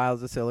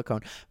vials of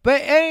silicone.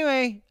 But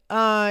anyway,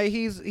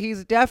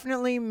 he's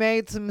definitely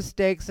made some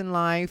mistakes in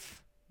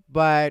life,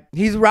 but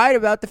he's right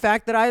about the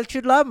fact that I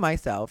should love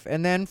myself.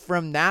 And then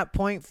from that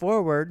point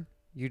forward,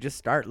 you just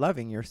start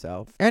loving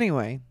yourself.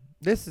 Anyway,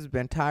 this has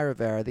been Ty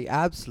Rivera, the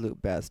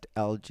absolute best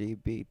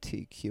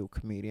LGBTQ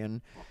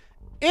comedian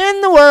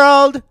in the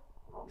world.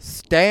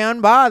 Stay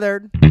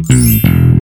unbothered.